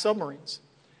attack submarines.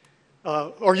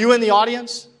 Are you in the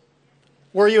audience?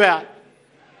 Where are you at?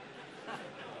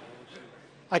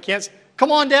 I can't.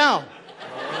 Come on down. No,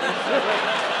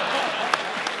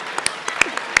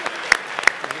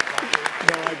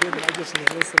 I didn't. I just was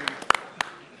listening.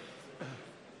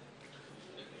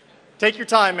 Take your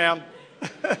time, ma'am.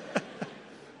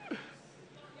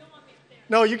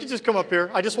 No, you can just come up here.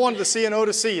 I just wanted the CNO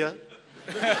to see you.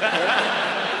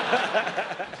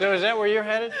 So is that where you're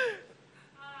headed? Is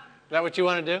that what you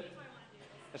want to do?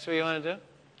 That's what you want to do?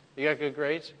 You got good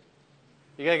grades?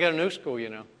 You got to go to new school, you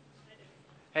know.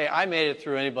 Hey, I made it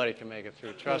through. Anybody can make it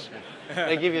through. Trust me.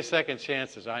 They give you second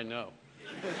chances, I know.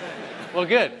 Well,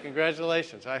 good.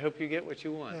 Congratulations. I hope you get what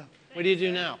you want. Yeah. What do you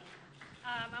do now?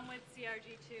 I'm with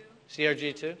CRG2.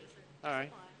 CRG2? All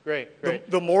right. Great,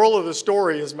 great. The moral of the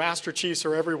story is Master Chiefs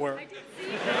are everywhere. I did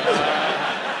see you.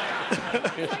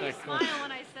 I saw you smile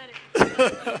when I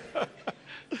said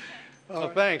it. Well,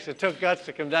 thanks. It took guts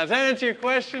to come down. Does that answer your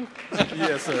question?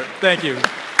 Yes, sir. Thank you.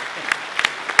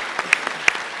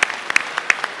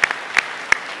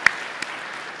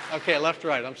 Okay, left,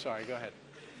 right. I'm sorry. Go ahead.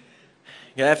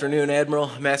 Good afternoon,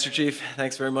 Admiral, Master Chief.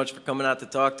 Thanks very much for coming out to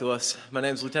talk to us. My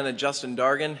name is Lieutenant Justin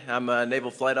Dargan. I'm a Naval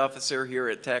Flight Officer here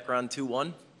at TACRON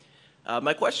 21.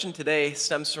 My question today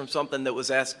stems from something that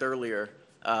was asked earlier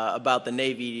about the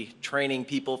Navy training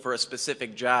people for a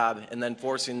specific job and then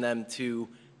forcing them to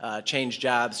change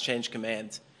jobs, change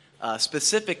commands.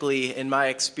 Specifically, in my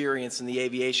experience in the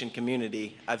aviation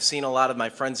community, I've seen a lot of my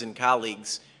friends and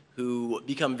colleagues who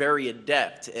become very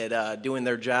adept at doing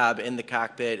their job in the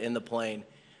cockpit, in the plane,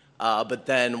 but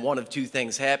then one of 2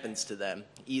 things happens to them.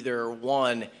 Either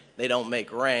 1, they don't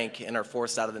make rank and are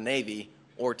forced out of the Navy,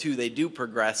 or 2, they do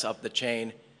progress up the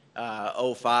chain,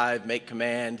 05, make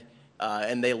command,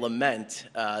 and they lament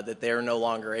that they are no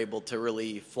longer able to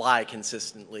really fly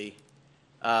consistently.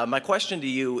 My question to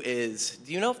you is,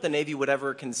 do you know if the Navy would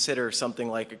ever consider something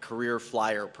like a career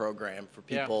flyer program for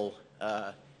people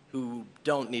who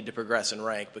don't need to progress in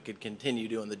rank but could continue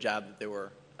doing the job that they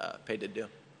were paid to do?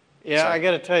 Yeah, I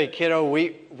got to tell you, kiddo,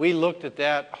 we looked at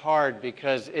that hard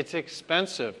because it's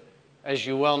expensive, as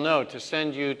you well know, to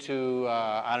send you to,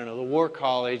 I don't know, the War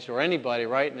College or anybody,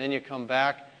 right? And then you come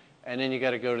back and then you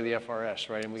got to go to the FRS,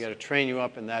 right? And we got to train you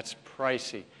up, and that's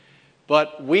pricey.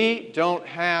 But we don't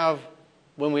have,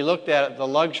 when we looked at it, the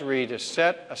luxury to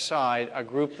set aside a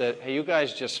group that, hey, you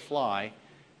guys just fly,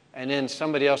 and then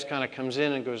somebody else kind of comes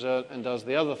in and goes out and does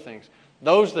the other things.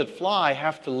 Those that fly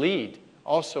have to lead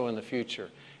also in the future.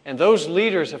 And those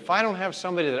leaders, if I don't have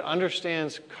somebody that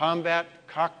understands combat,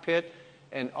 cockpit,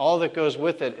 and all that goes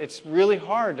with it, it's really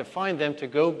hard to find them to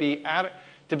go be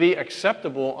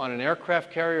acceptable on an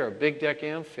aircraft carrier, a big deck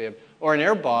amphib, or an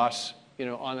air boss, you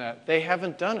know, on that. They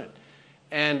haven't done it.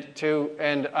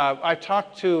 And I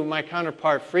talk to my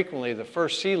counterpart frequently, the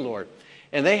First Sea Lord,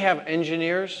 and they have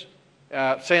engineers,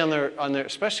 say on their,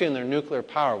 especially in their nuclear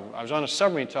power. I was on a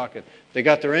submarine talking. They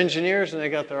got their engineers and they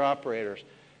got their operators.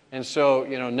 And so,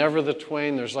 you know, never the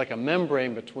twain, there's like a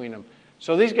membrane between them.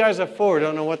 So these guys up forward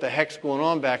don't know what the heck's going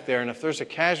on back there, and if there's a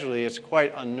casualty, it's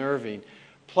quite unnerving.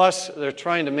 Plus, they're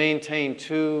trying to maintain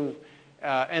two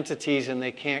entities and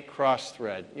they can't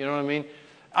cross-thread. You know what I mean?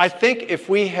 I think if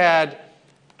we had,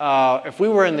 if we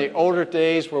were in the older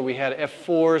days where we had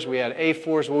F-4s, we had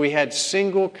A-4s, where we had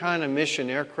single kind of mission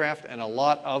aircraft and a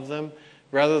lot of them,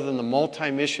 rather than the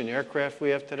multi-mission aircraft we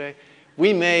have today,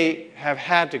 we may have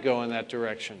had to go in that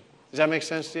direction. Does that make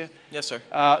sense to you? Yes, sir.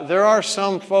 There are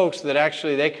some folks that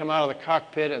actually, they come out of the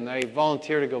cockpit and they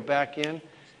volunteer to go back in,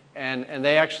 and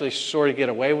they actually sort of get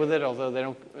away with it, although they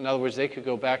don't, in other words, they could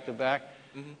go back to back.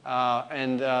 There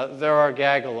are a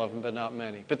gaggle of them, but not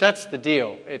many. But that's the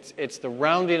deal. It's the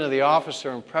rounding of the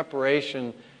officer in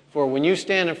preparation for when you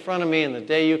stand in front of me and the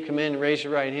day you come in, raise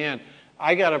your right hand,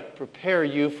 I got to prepare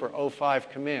you for 05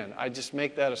 command. I just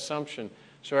make that assumption.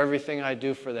 So everything I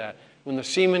do for that. When the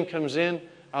seaman comes in,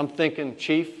 I'm thinking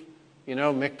chief. You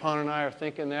know, MCPON and I are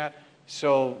thinking that.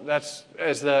 So that's,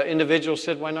 as the individual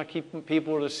said, why not keep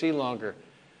people to sea longer?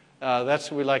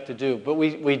 That's what we like to do. But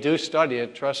we do study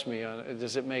it, trust me.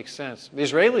 Does it make sense? The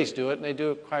Israelis do it, and they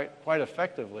do it quite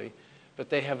effectively. But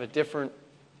they have a different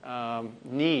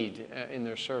need in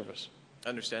their service.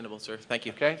 Understandable, sir. Thank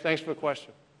you. Okay, thanks for the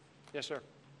question. Yes, sir.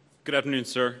 Good afternoon,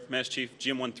 sir. Master Chief,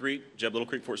 GM13, Jeb Little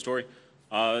Creek, Fort Story.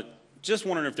 Just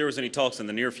wondering if there was any talks in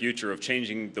the near future of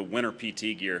changing the winter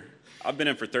PT gear. I've been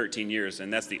in for 13 years,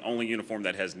 and that's the only uniform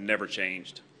that has never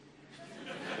changed.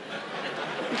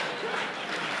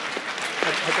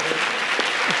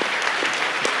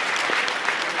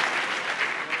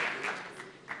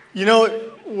 You know,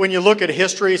 when you look at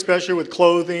history, especially with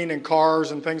clothing and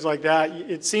cars and things like that,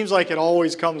 it seems like it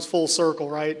always comes full circle,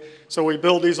 right? So we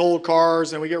build these old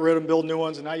cars and we get rid of them, build new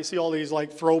ones, and now you see all these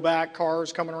like throwback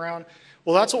cars coming around.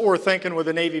 Well, that's what we're thinking with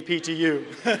the Navy PTU,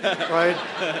 right?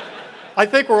 I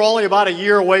think we're only about a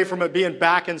year away from it being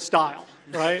back in style,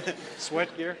 right?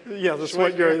 Sweat gear? Yeah, the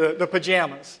sweat gear, the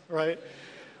pajamas, right?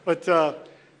 But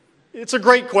it's a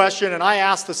great question, and I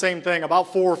asked the same thing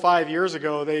about 4 or 5 years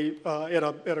ago. They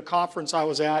at a conference I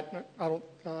was at,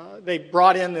 they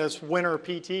brought in this winter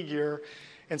PT gear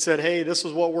and said, hey, this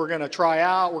is what we're going to try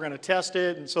out. We're going to test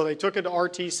it. And so they took it to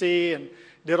RTC and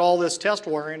did all this test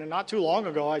wearing. And not too long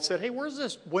ago, I said, hey, where's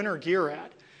this winter gear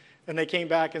at? And they came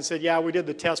back and said, yeah, we did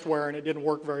the test wear, and it didn't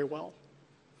work very well.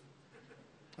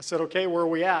 I said, okay, where are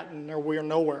we at? And we are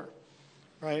nowhere,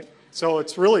 right? So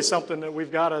it's really something that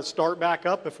we've got to start back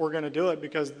up if we're going to do it,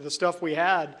 because the stuff we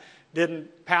had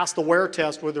didn't pass the wear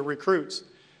test with the recruits.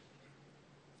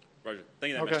 Roger.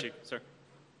 Thank you, Master Chief. Sir.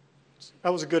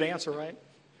 That was a good answer, right?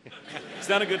 It's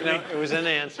not a good no, it was an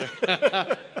answer.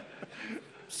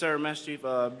 Sir, Master Chief,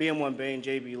 BM1 Bain,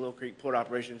 JB, Little Creek, Port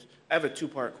Operations. I have a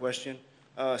two-part question.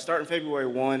 Starting February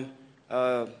 1,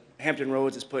 Hampton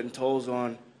Roads is putting tolls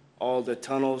on all the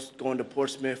tunnels going to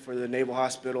Portsmouth for the Naval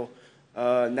Hospital.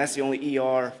 And that's the only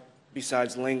ER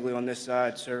besides Langley on this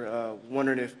side, sir.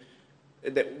 Wondering if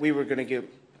that we were going to get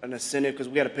an incentive because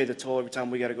we got to pay the toll every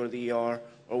time we got to go to the ER,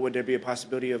 or would there be a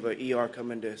possibility of an ER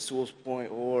coming to Sewell's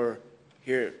Point or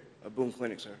here at Boone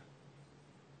Clinic, sir?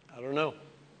 I don't know.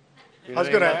 I was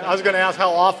going to ask,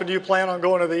 how often do you plan on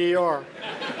going to the ER?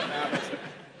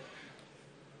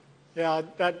 Yeah,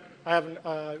 that I haven't.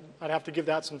 I'd have to give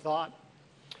that some thought.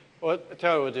 Well, I'll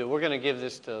tell you what we'll do. We're going to give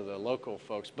this to the local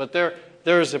folks. But there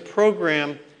is a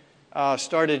program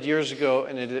started years ago,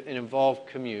 and it involved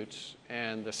commutes.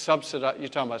 And the you're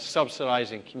talking about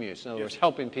subsidizing commutes. In other words,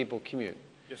 helping people commute.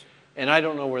 Yes, sir. And I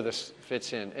don't know where this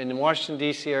fits in. In the Washington,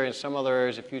 D.C. area and some other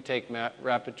areas, if you take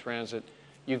rapid transit,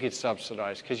 you get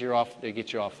subsidized because they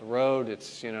get you off the road.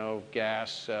 It's, you know,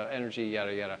 gas, energy,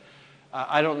 yada, yada.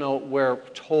 I don't know where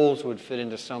tolls would fit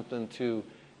into something to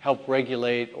help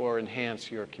regulate or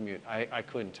enhance your commute. I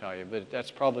couldn't tell you, but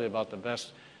that's probably about the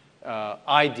best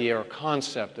idea or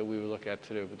concept that we would look at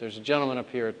to do. But there's a gentleman up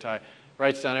here that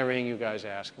writes down everything you guys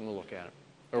ask, and we'll look at it.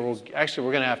 Or actually,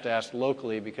 we're going to have to ask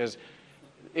locally because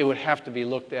it would have to be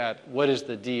looked at, what is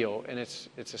the deal? And it's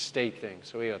a state thing,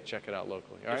 so we got to check it out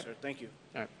locally. All right? Yes, sir. Thank you.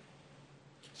 All right.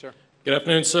 Sir? Good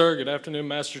afternoon, sir. Good afternoon,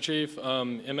 Master Chief.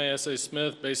 MASA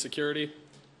Smith, Base Security.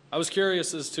 I was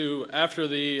curious as to, after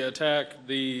the attack,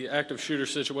 the active shooter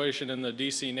situation in the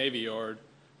D.C. Navy Yard,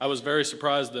 I was very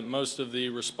surprised that most of the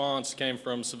response came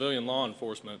from civilian law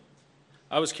enforcement.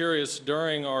 I was curious,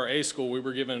 during our A school, we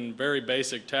were given very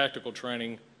basic tactical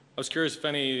training. I was curious if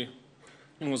anyone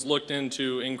was looked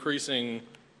into increasing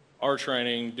our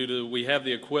training due to we have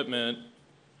the equipment,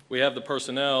 we have the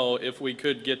personnel, if we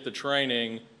could get the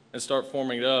training and start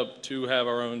forming it up to have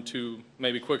our own, to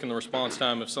maybe quicken the response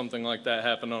time if something like that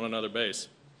happened on another base.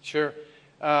 Sure.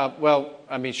 Well,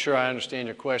 I mean, sure, I understand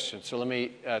your question. So let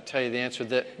me tell you the answer.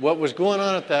 That what was going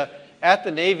on at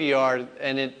the Navy Yard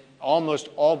and in almost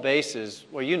all bases,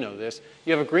 well, you know this,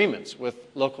 you have agreements with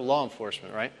local law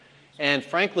enforcement, right? And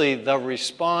frankly, the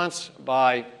response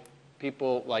by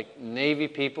people like Navy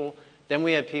people, then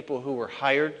we had people who were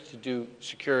hired to do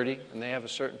security, and they have a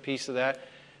certain piece of that.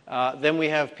 Then we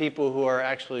have people who are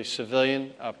actually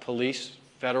civilian police,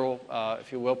 federal,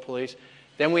 if you will, police.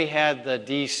 Then we had the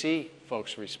DC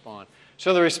folks respond.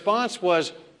 So the response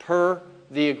was per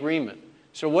the agreement.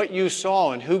 So what you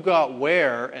saw and who got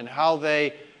where and how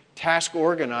they task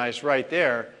organized right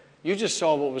there, you just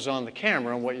saw what was on the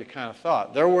camera and what you kind of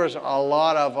thought. There was a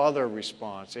lot of other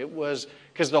response. It was,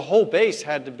 because the whole base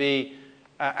had to be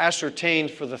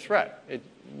ascertained for the threat.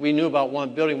 We knew about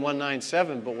building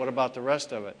 197, but what about the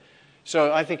rest of it?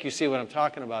 So I think you see what I'm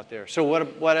talking about there. So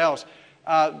what else?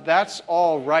 That's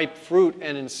all ripe fruit,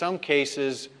 and in some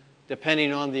cases,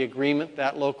 depending on the agreement,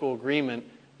 that local agreement,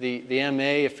 the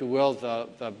MA, if you will,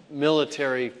 the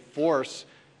military force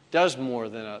does more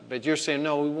than but you're saying,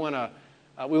 no, we want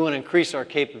to increase our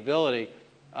capability.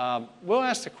 We'll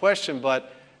ask the question,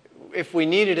 but if we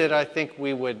needed it, I think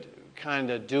we would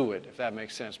kind of do it, if that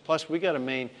makes sense. Plus, you got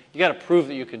to prove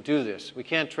that you can do this. We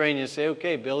can't train you and say,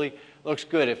 okay, Billy, looks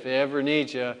good. If they ever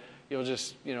need you, you'll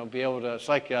just, be able to, it's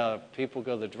like people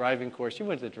go to the driving course. You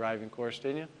went to the driving course,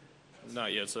 didn't you?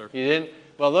 Not yet, sir. You didn't?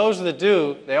 Well, those that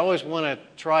do, they always want to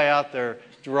try out their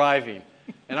driving.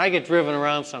 And I get driven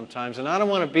around sometimes, and I don't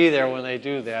want to be there when they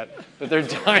do that, but they're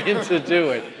dying to do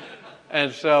it.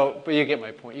 And so, but you get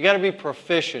my point. You got to be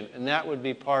proficient, and that would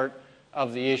be part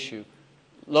of the issue.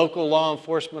 Local law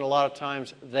enforcement, a lot of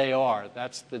times, they are.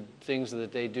 That's the things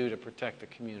that they do to protect the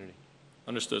community.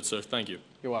 Understood, sir. Thank you.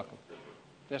 You're welcome.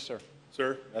 Yes, sir.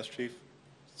 Sir, Master Chief,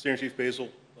 Senior Chief Basil,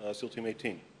 SEAL Team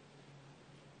 18.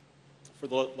 For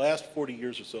the last 40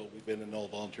 years or so, we've been an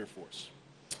all-volunteer force,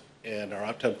 and our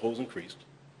op tempo has increased.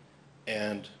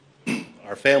 And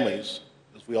our families,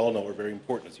 as we all know, are very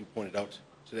important, as you pointed out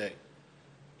today.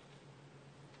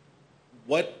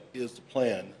 What is the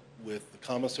plan with the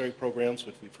commissary programs,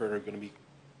 which we've heard are going to be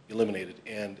eliminated,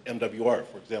 and MWR,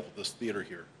 for example, this theater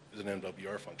here is an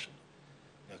MWR function,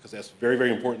 because that's very,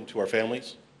 very important to our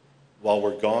families. While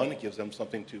we're gone, it gives them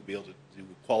something to be able to do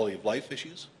quality of life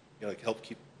issues, help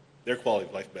keep their quality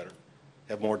of life better,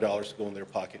 have more dollars to go in their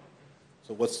pocket.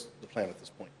 So what's the plan at this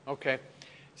point? Okay.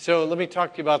 So let me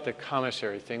talk to you about the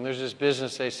commissary thing. There's this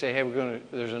business, they say, hey,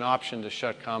 there's an option to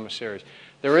shut commissaries.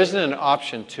 There isn't an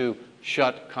option to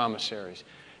shut commissaries.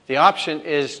 The option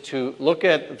is to look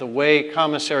at the way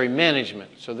commissary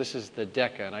management, so this is the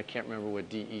DECA, and I can't remember what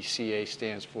DECA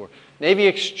stands for. Navy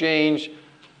Exchange,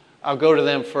 I'll go to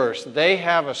them first. They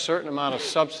have a certain amount of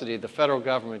subsidy the federal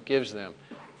government gives them.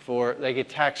 They get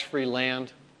tax-free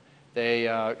land.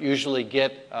 They usually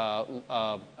get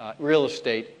real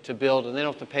estate to build, and they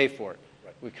don't have to pay for it.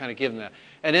 Right. We kind of give them that.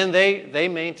 And then they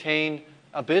maintain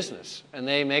a business, and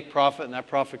they make profit, and that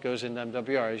profit goes into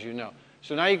MWR, as you know.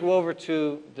 So now you go over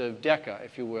to the DECA,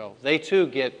 if you will. They, too,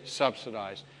 get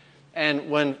subsidized. And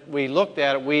when we looked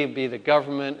at it, we'd be the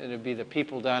government, and it'd be the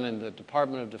people down in the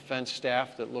Department of Defense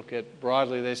staff that look at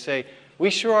broadly. They say, we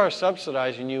sure are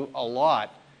subsidizing you a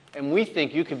lot, and we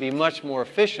think you could be much more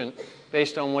efficient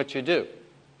based on what you do.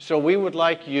 So we would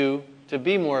like you to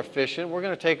be more efficient. We're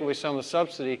going to take away some of the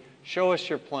subsidy. Show us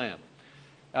your plan.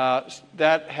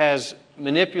 That has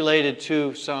manipulated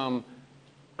to some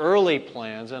early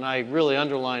plans, and I really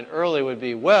underline early would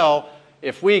be, well,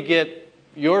 if we get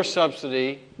your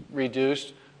subsidy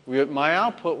reduced, my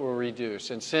output will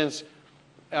reduce. And since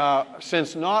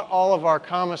not all of our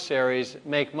commissaries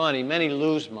make money, many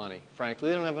lose money, frankly.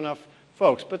 They don't have enough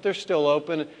folks, but they're still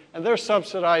open, and they're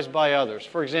subsidized by others.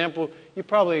 For example, you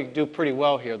probably do pretty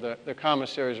well here. The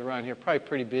commissaries around here are probably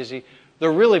pretty busy.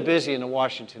 They're really busy in the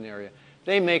Washington area.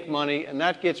 They make money, and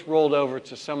that gets rolled over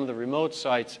to some of the remote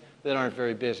sites that aren't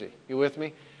very busy. You with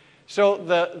me? So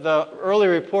the early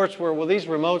reports were, well, these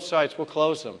remote sites, we'll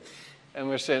close them. And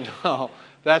we're saying, no,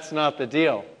 that's not the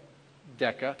deal,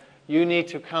 DECA. You need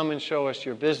to come and show us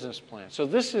your business plan. So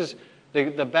this is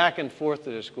the back and forth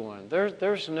that is going on.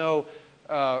 There's no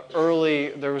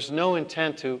there was no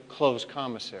intent to close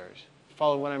commissaries.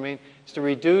 Follow what I mean? It's to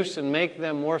reduce and make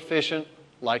them more efficient,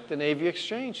 like the Navy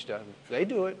Exchange does. They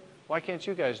do it. Why can't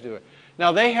you guys do it?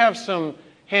 Now, they have some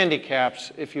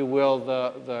handicaps, if you will,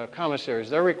 the commissaries.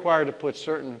 They're required to put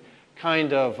certain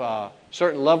kind of,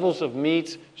 certain levels of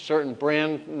meats, certain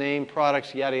brand name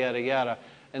products, yada, yada, yada.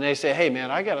 And they say, hey,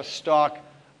 man, I got to stock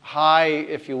high,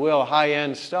 if you will,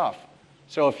 high-end stuff.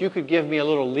 So if you could give me a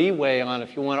little leeway on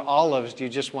if you want olives, do you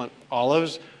just want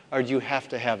olives, or do you have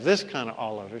to have this kind of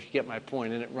olive, if you get my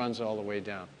point, and it runs all the way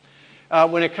down.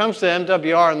 When it comes to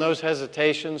MWR and those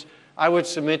hesitations, I would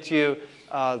submit to you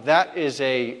that is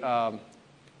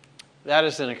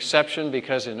an exception,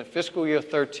 because in fiscal year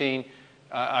 13,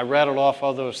 I rattled off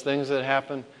all those things that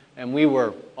happened, and we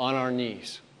were on our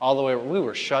knees all the way. We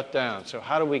were shut down. So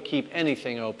how do we keep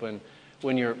anything open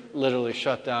when you're literally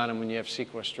shut down and when you have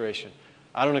sequestration?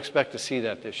 I don't expect to see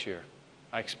that this year.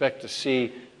 I expect to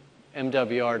see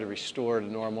MWR to restore to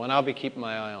normal, and I'll be keeping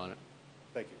my eye on it.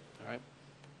 Thank you. All right.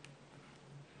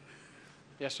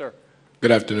 Yes, sir.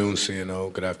 Good afternoon,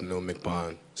 CNO. Good afternoon,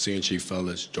 MCPON. Senior Chief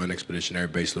Fellas, Joint Expeditionary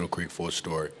Base, Little Creek, Fort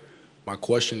Story. My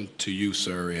question to you,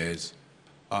 sir, is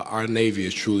our Navy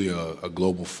is truly a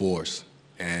global force,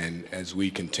 and as we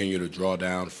continue to draw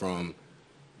down from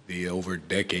the over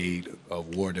decade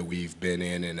of war that we've been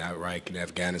in Iraq and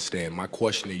Afghanistan, my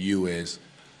question to you is,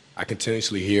 I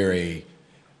continuously hear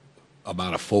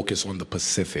about a focus on the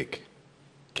Pacific.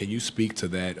 Can you speak to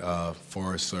that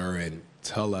for us, sir, and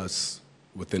tell us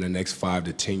within the next 5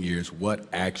 to 10 years what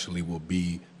actually will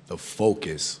be the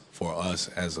focus for us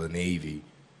as a Navy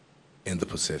in the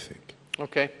Pacific?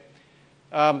 Okay.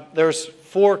 There's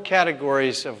 4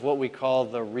 categories of what we call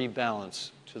the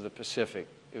rebalance to the Pacific.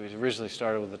 It was originally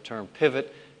started with the term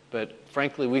pivot, but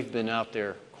frankly, we've been out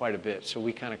there quite a bit, so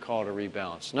we kind of call it a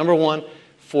rebalance. Number 1,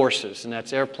 forces, and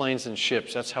that's airplanes and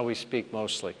ships. That's how we speak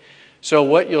mostly. So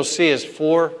what you'll see is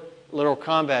 4 little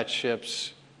combat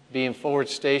ships being forward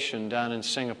stationed down in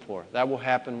Singapore. That will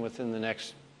happen within the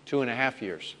next 2.5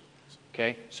 years.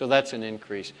 Okay, so that's an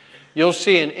increase. You'll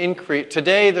see an increase.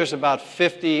 Today, there's about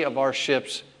 50 of our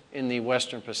ships in the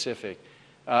Western Pacific.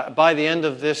 By the end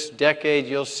of this decade,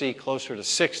 you'll see closer to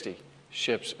 60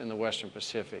 ships in the Western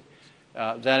Pacific.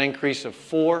 That increase of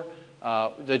 4,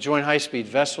 the joint high-speed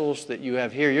vessels that you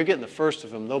have here, you're getting the first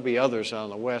of them. There'll be others out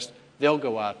in the West. They'll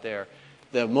go out there.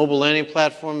 The mobile landing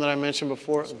platform that I mentioned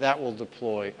before, that will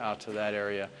deploy out to that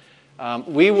area.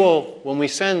 We will, when we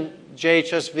send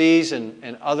JHSVs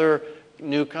and other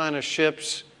new kind of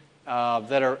ships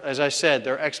that are, as I said,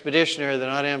 they're expeditionary, they're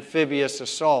not amphibious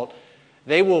assault,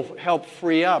 they will help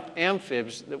free up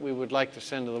amphibs that we would like to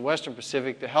send to the Western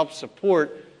Pacific to help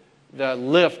support the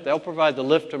lift. They'll provide the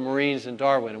lift to Marines in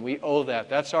Darwin, and we owe that.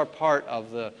 That's our part of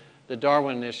the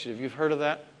Darwin Initiative. You've heard of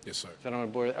that? Yes, sir. Is that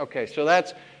on board? Okay, so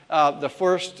that's the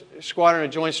first squadron of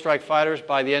Joint Strike Fighters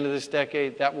by the end of this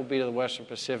decade. That will be to the Western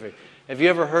Pacific. Have you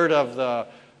ever heard of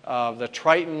the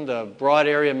Triton, the Broad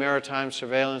Area Maritime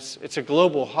Surveillance? It's a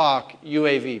global hawk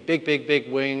UAV,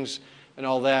 big wings and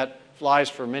all that.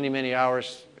 Flies for many, many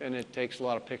hours, and it takes a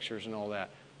lot of pictures and all that.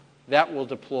 That will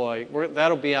deploy.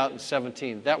 That'll be out in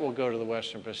 17. That will go to the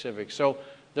Western Pacific. So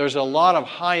there's a lot of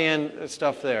high-end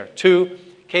stuff there. 2,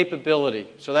 capability.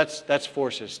 So that's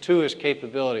forces. 2 is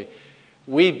capability.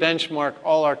 We benchmark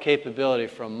all our capability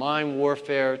from mine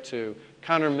warfare to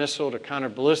counter-missile to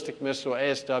counter-ballistic missile,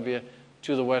 ASW,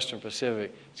 to the Western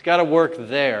Pacific. It's got to work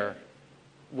there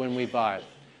when we buy it.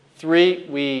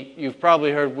 3, you've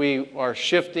probably heard we are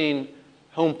shifting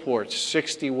home ports,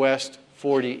 60 west,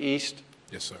 40 east.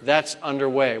 Yes, sir. That's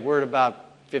underway. We're at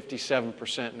about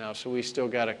 57% now, so we still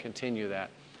got to continue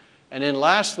that. And then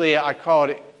lastly, I call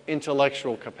it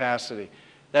intellectual capacity.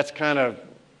 That's kind of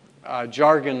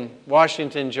jargon,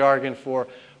 Washington jargon for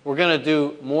we're going to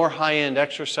do more high-end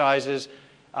exercises.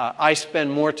 I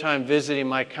spend more time visiting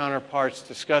my counterparts,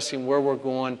 discussing where we're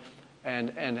going,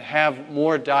 and have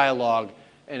more dialogue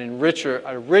and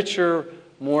a richer,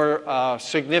 more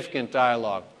significant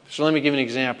dialogue. So let me give you an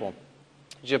example.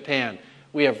 Japan.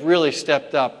 We have really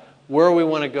stepped up where we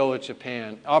want to go with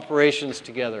Japan. Operations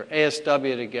together,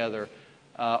 ASW together.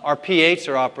 Our P-8s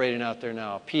are operating out there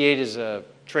now. P-8 is a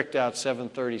tricked out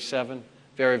 737.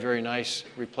 Very, very nice.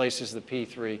 Replaces the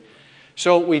P-3.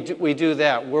 So we do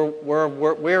that.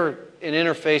 We're in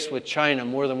interface with China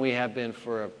more than we have been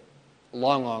for a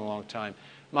long time.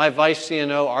 My vice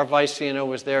CNO, our vice CNO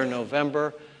was there in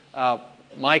November.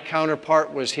 My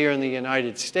counterpart was here in the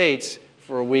United States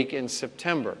for a week in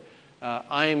September.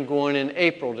 I am going in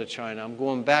April to China. I'm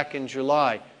going back in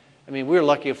July. I mean, we're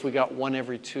lucky if we got one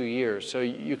every 2 years. So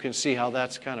you can see how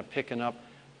that's kind of picking up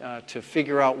to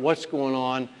figure out what's going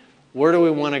on, where do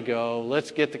we want to go,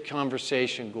 let's get the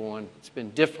conversation going. It's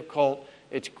been difficult,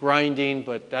 it's grinding,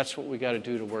 but that's what we got to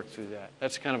do to work through that.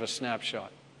 That's kind of a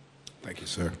snapshot. Thank you,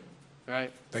 sir. All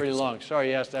right, Thank pretty you, long. Sorry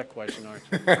you asked that question, aren't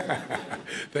you?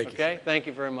 Thank you. Okay, thank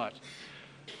you very much.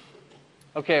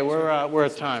 Okay, we're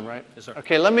at time, right? Yes, sir.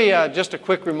 Okay, let me, just a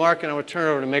quick remark, and I will turn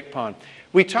it over to MCPON.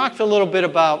 We talked a little bit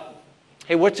about,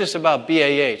 hey, what's this about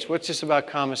BAH? What's this about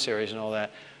commissaries and all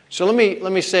that? So let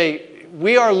me say,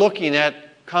 we are looking at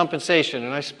compensation,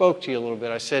 and I spoke to you a little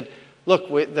bit. I said, look,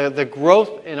 the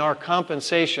growth in our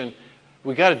compensation,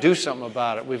 we got to do something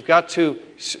about it. We got to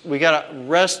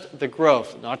arrest the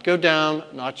growth, not go down,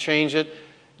 not change it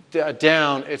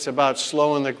down. It's about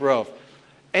slowing the growth.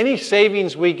 Any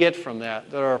savings we get from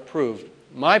that are approved,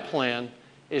 my plan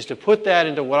is to put that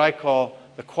into what I call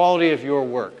the quality of your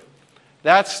work.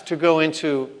 That's to go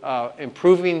into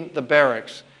improving the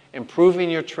barracks, improving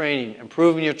your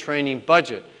training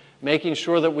budget, making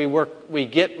sure that we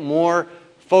get more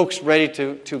folks ready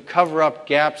to cover up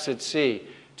gaps at sea,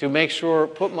 to make sure,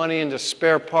 put money into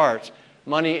spare parts,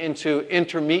 money into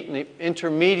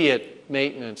intermediate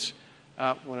maintenance.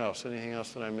 What else? Anything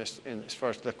else that I missed as far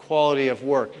as the quality of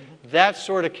work? That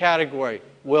sort of category,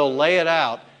 we'll lay it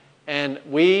out, and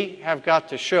we have got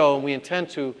to show, and we intend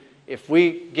to, if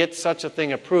we get such a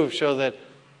thing approved, show that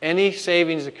any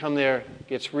savings that come there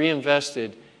gets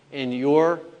reinvested in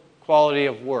your quality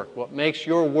of work, what makes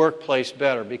your workplace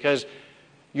better. Because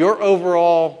your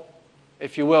overall,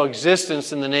 if you will,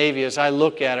 existence in the Navy, as I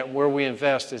look at it, where we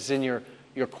invest, is in your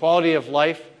quality of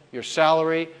life, your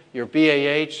salary, your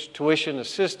BAH, tuition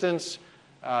assistance,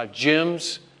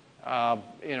 gyms,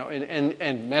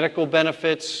 and medical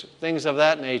benefits, things of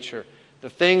that nature, the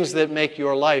things that make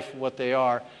your life what they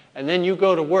are. And then you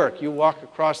go to work, you walk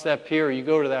across that pier, or you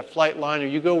go to that flight line, or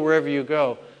you go wherever you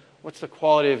go. What's the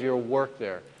quality of your work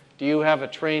there? Do you have a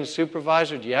trained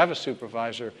supervisor? Do you have a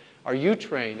supervisor? Are you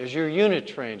trained? Is your unit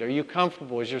trained? Are you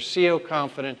comfortable? Is your CO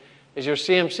confident? Is your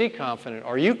CMC confident?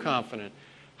 Are you confident?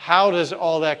 How does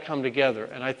all that come together?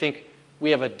 And I think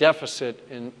we have a deficit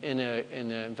in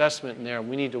an investment in there, and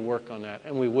we need to work on that,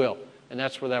 and we will. And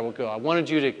that's where that will go. I wanted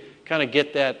you to kind of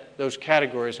get those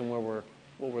categories and what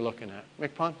we're looking at.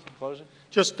 MCPON, closing?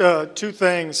 Just two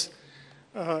things.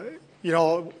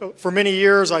 For many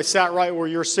years I sat right where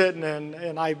you're sitting,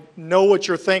 and I know what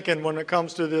you're thinking when it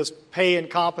comes to this pay and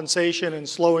compensation and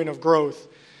slowing of growth.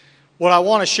 What I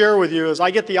want to share with you is I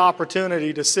get the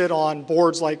opportunity to sit on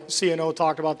boards like CNO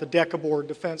talked about, the DECA board,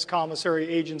 Defense Commissary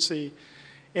Agency,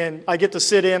 and I get to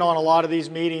sit in on a lot of these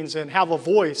meetings and have a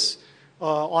voice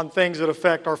on things that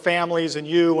affect our families and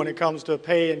you when it comes to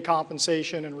pay and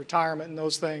compensation and retirement and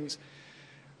those things.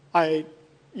 I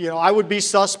would be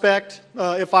suspect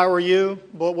if I were you,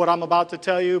 but what I'm about to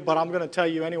tell you, but I'm going to tell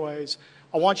you anyways.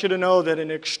 I want you to know that an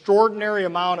extraordinary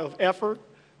amount of effort,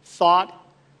 thought,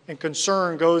 and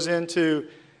concern goes into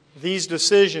these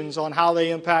decisions on how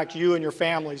they impact you and your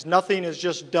families. Nothing is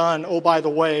just done, oh, by the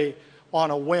way,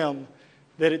 on a whim.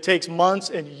 That it takes months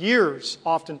and years,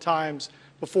 oftentimes,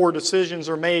 before decisions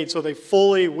are made, so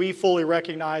we fully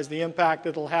recognize the impact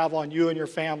that it'll have on you and your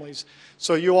families.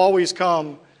 So you always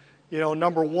come,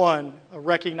 number one,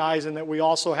 recognizing that we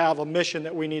also have a mission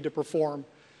that we need to perform.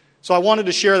 So I wanted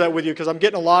to share that with you because I'm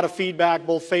getting a lot of feedback,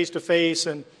 both face-to-face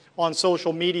and on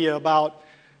social media, about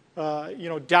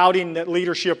doubting that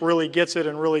leadership really gets it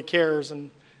and really cares.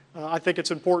 And I think it's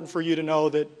important for you to know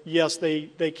that, yes,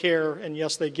 they care, and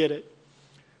yes, they get it.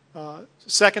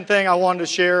 Second thing I wanted to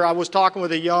share, I was talking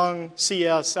with a young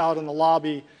CS out in the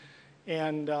lobby,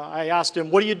 and I asked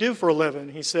him, what do you do for a living?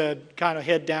 He said, kind of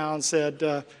head down,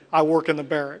 said, I work in the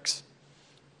barracks,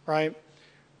 right?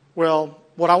 Well,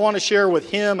 what I want to share with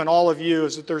him and all of you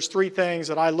is that there's three things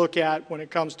that I look at when it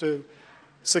comes to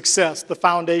success, the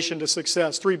foundation to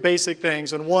success, three basic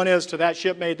things. And one is to that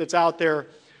shipmate that's out there,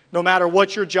 no matter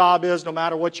what your job is, no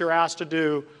matter what you're asked to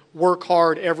do, work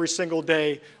hard every single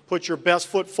day. Put your best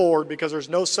foot forward, because there's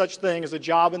no such thing as a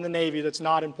job in the Navy that's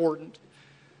not important.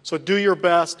 So do your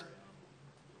best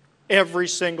every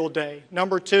single day.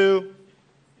 Number two,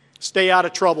 stay out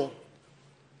of trouble.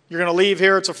 You're going to leave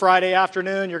here, it's a Friday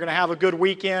afternoon, you're going to have a good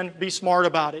weekend, be smart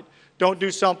about it. Don't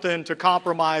do something to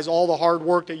compromise all the hard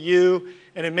work that you,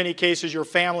 and in many cases your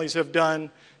families, have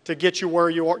done to get you where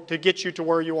you are, to get you to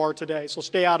where you are today. So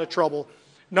stay out of trouble.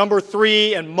 Number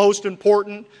three, and most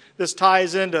important, this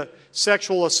ties into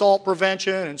sexual assault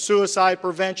prevention and suicide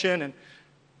prevention, and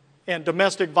and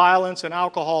domestic violence and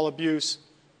alcohol abuse.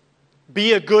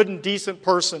 Be a good and decent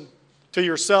person to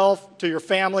yourself, to your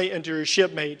family, and to your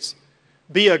shipmates.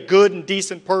 Be a good and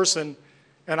decent person,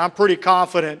 and I'm pretty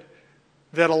confident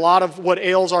that a lot of what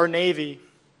ails our Navy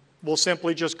will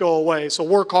simply just go away. So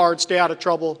work hard, stay out of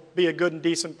trouble, be a good and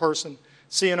decent person.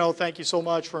 CNO, thank you so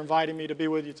much for inviting me to be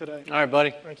with you today. All right,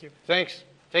 buddy. Thank you. Thanks.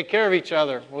 Take care of each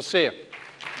other. We'll see you.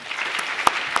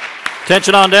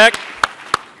 Attention on deck.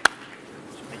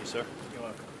 Thank you, sir.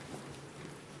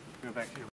 Go back here.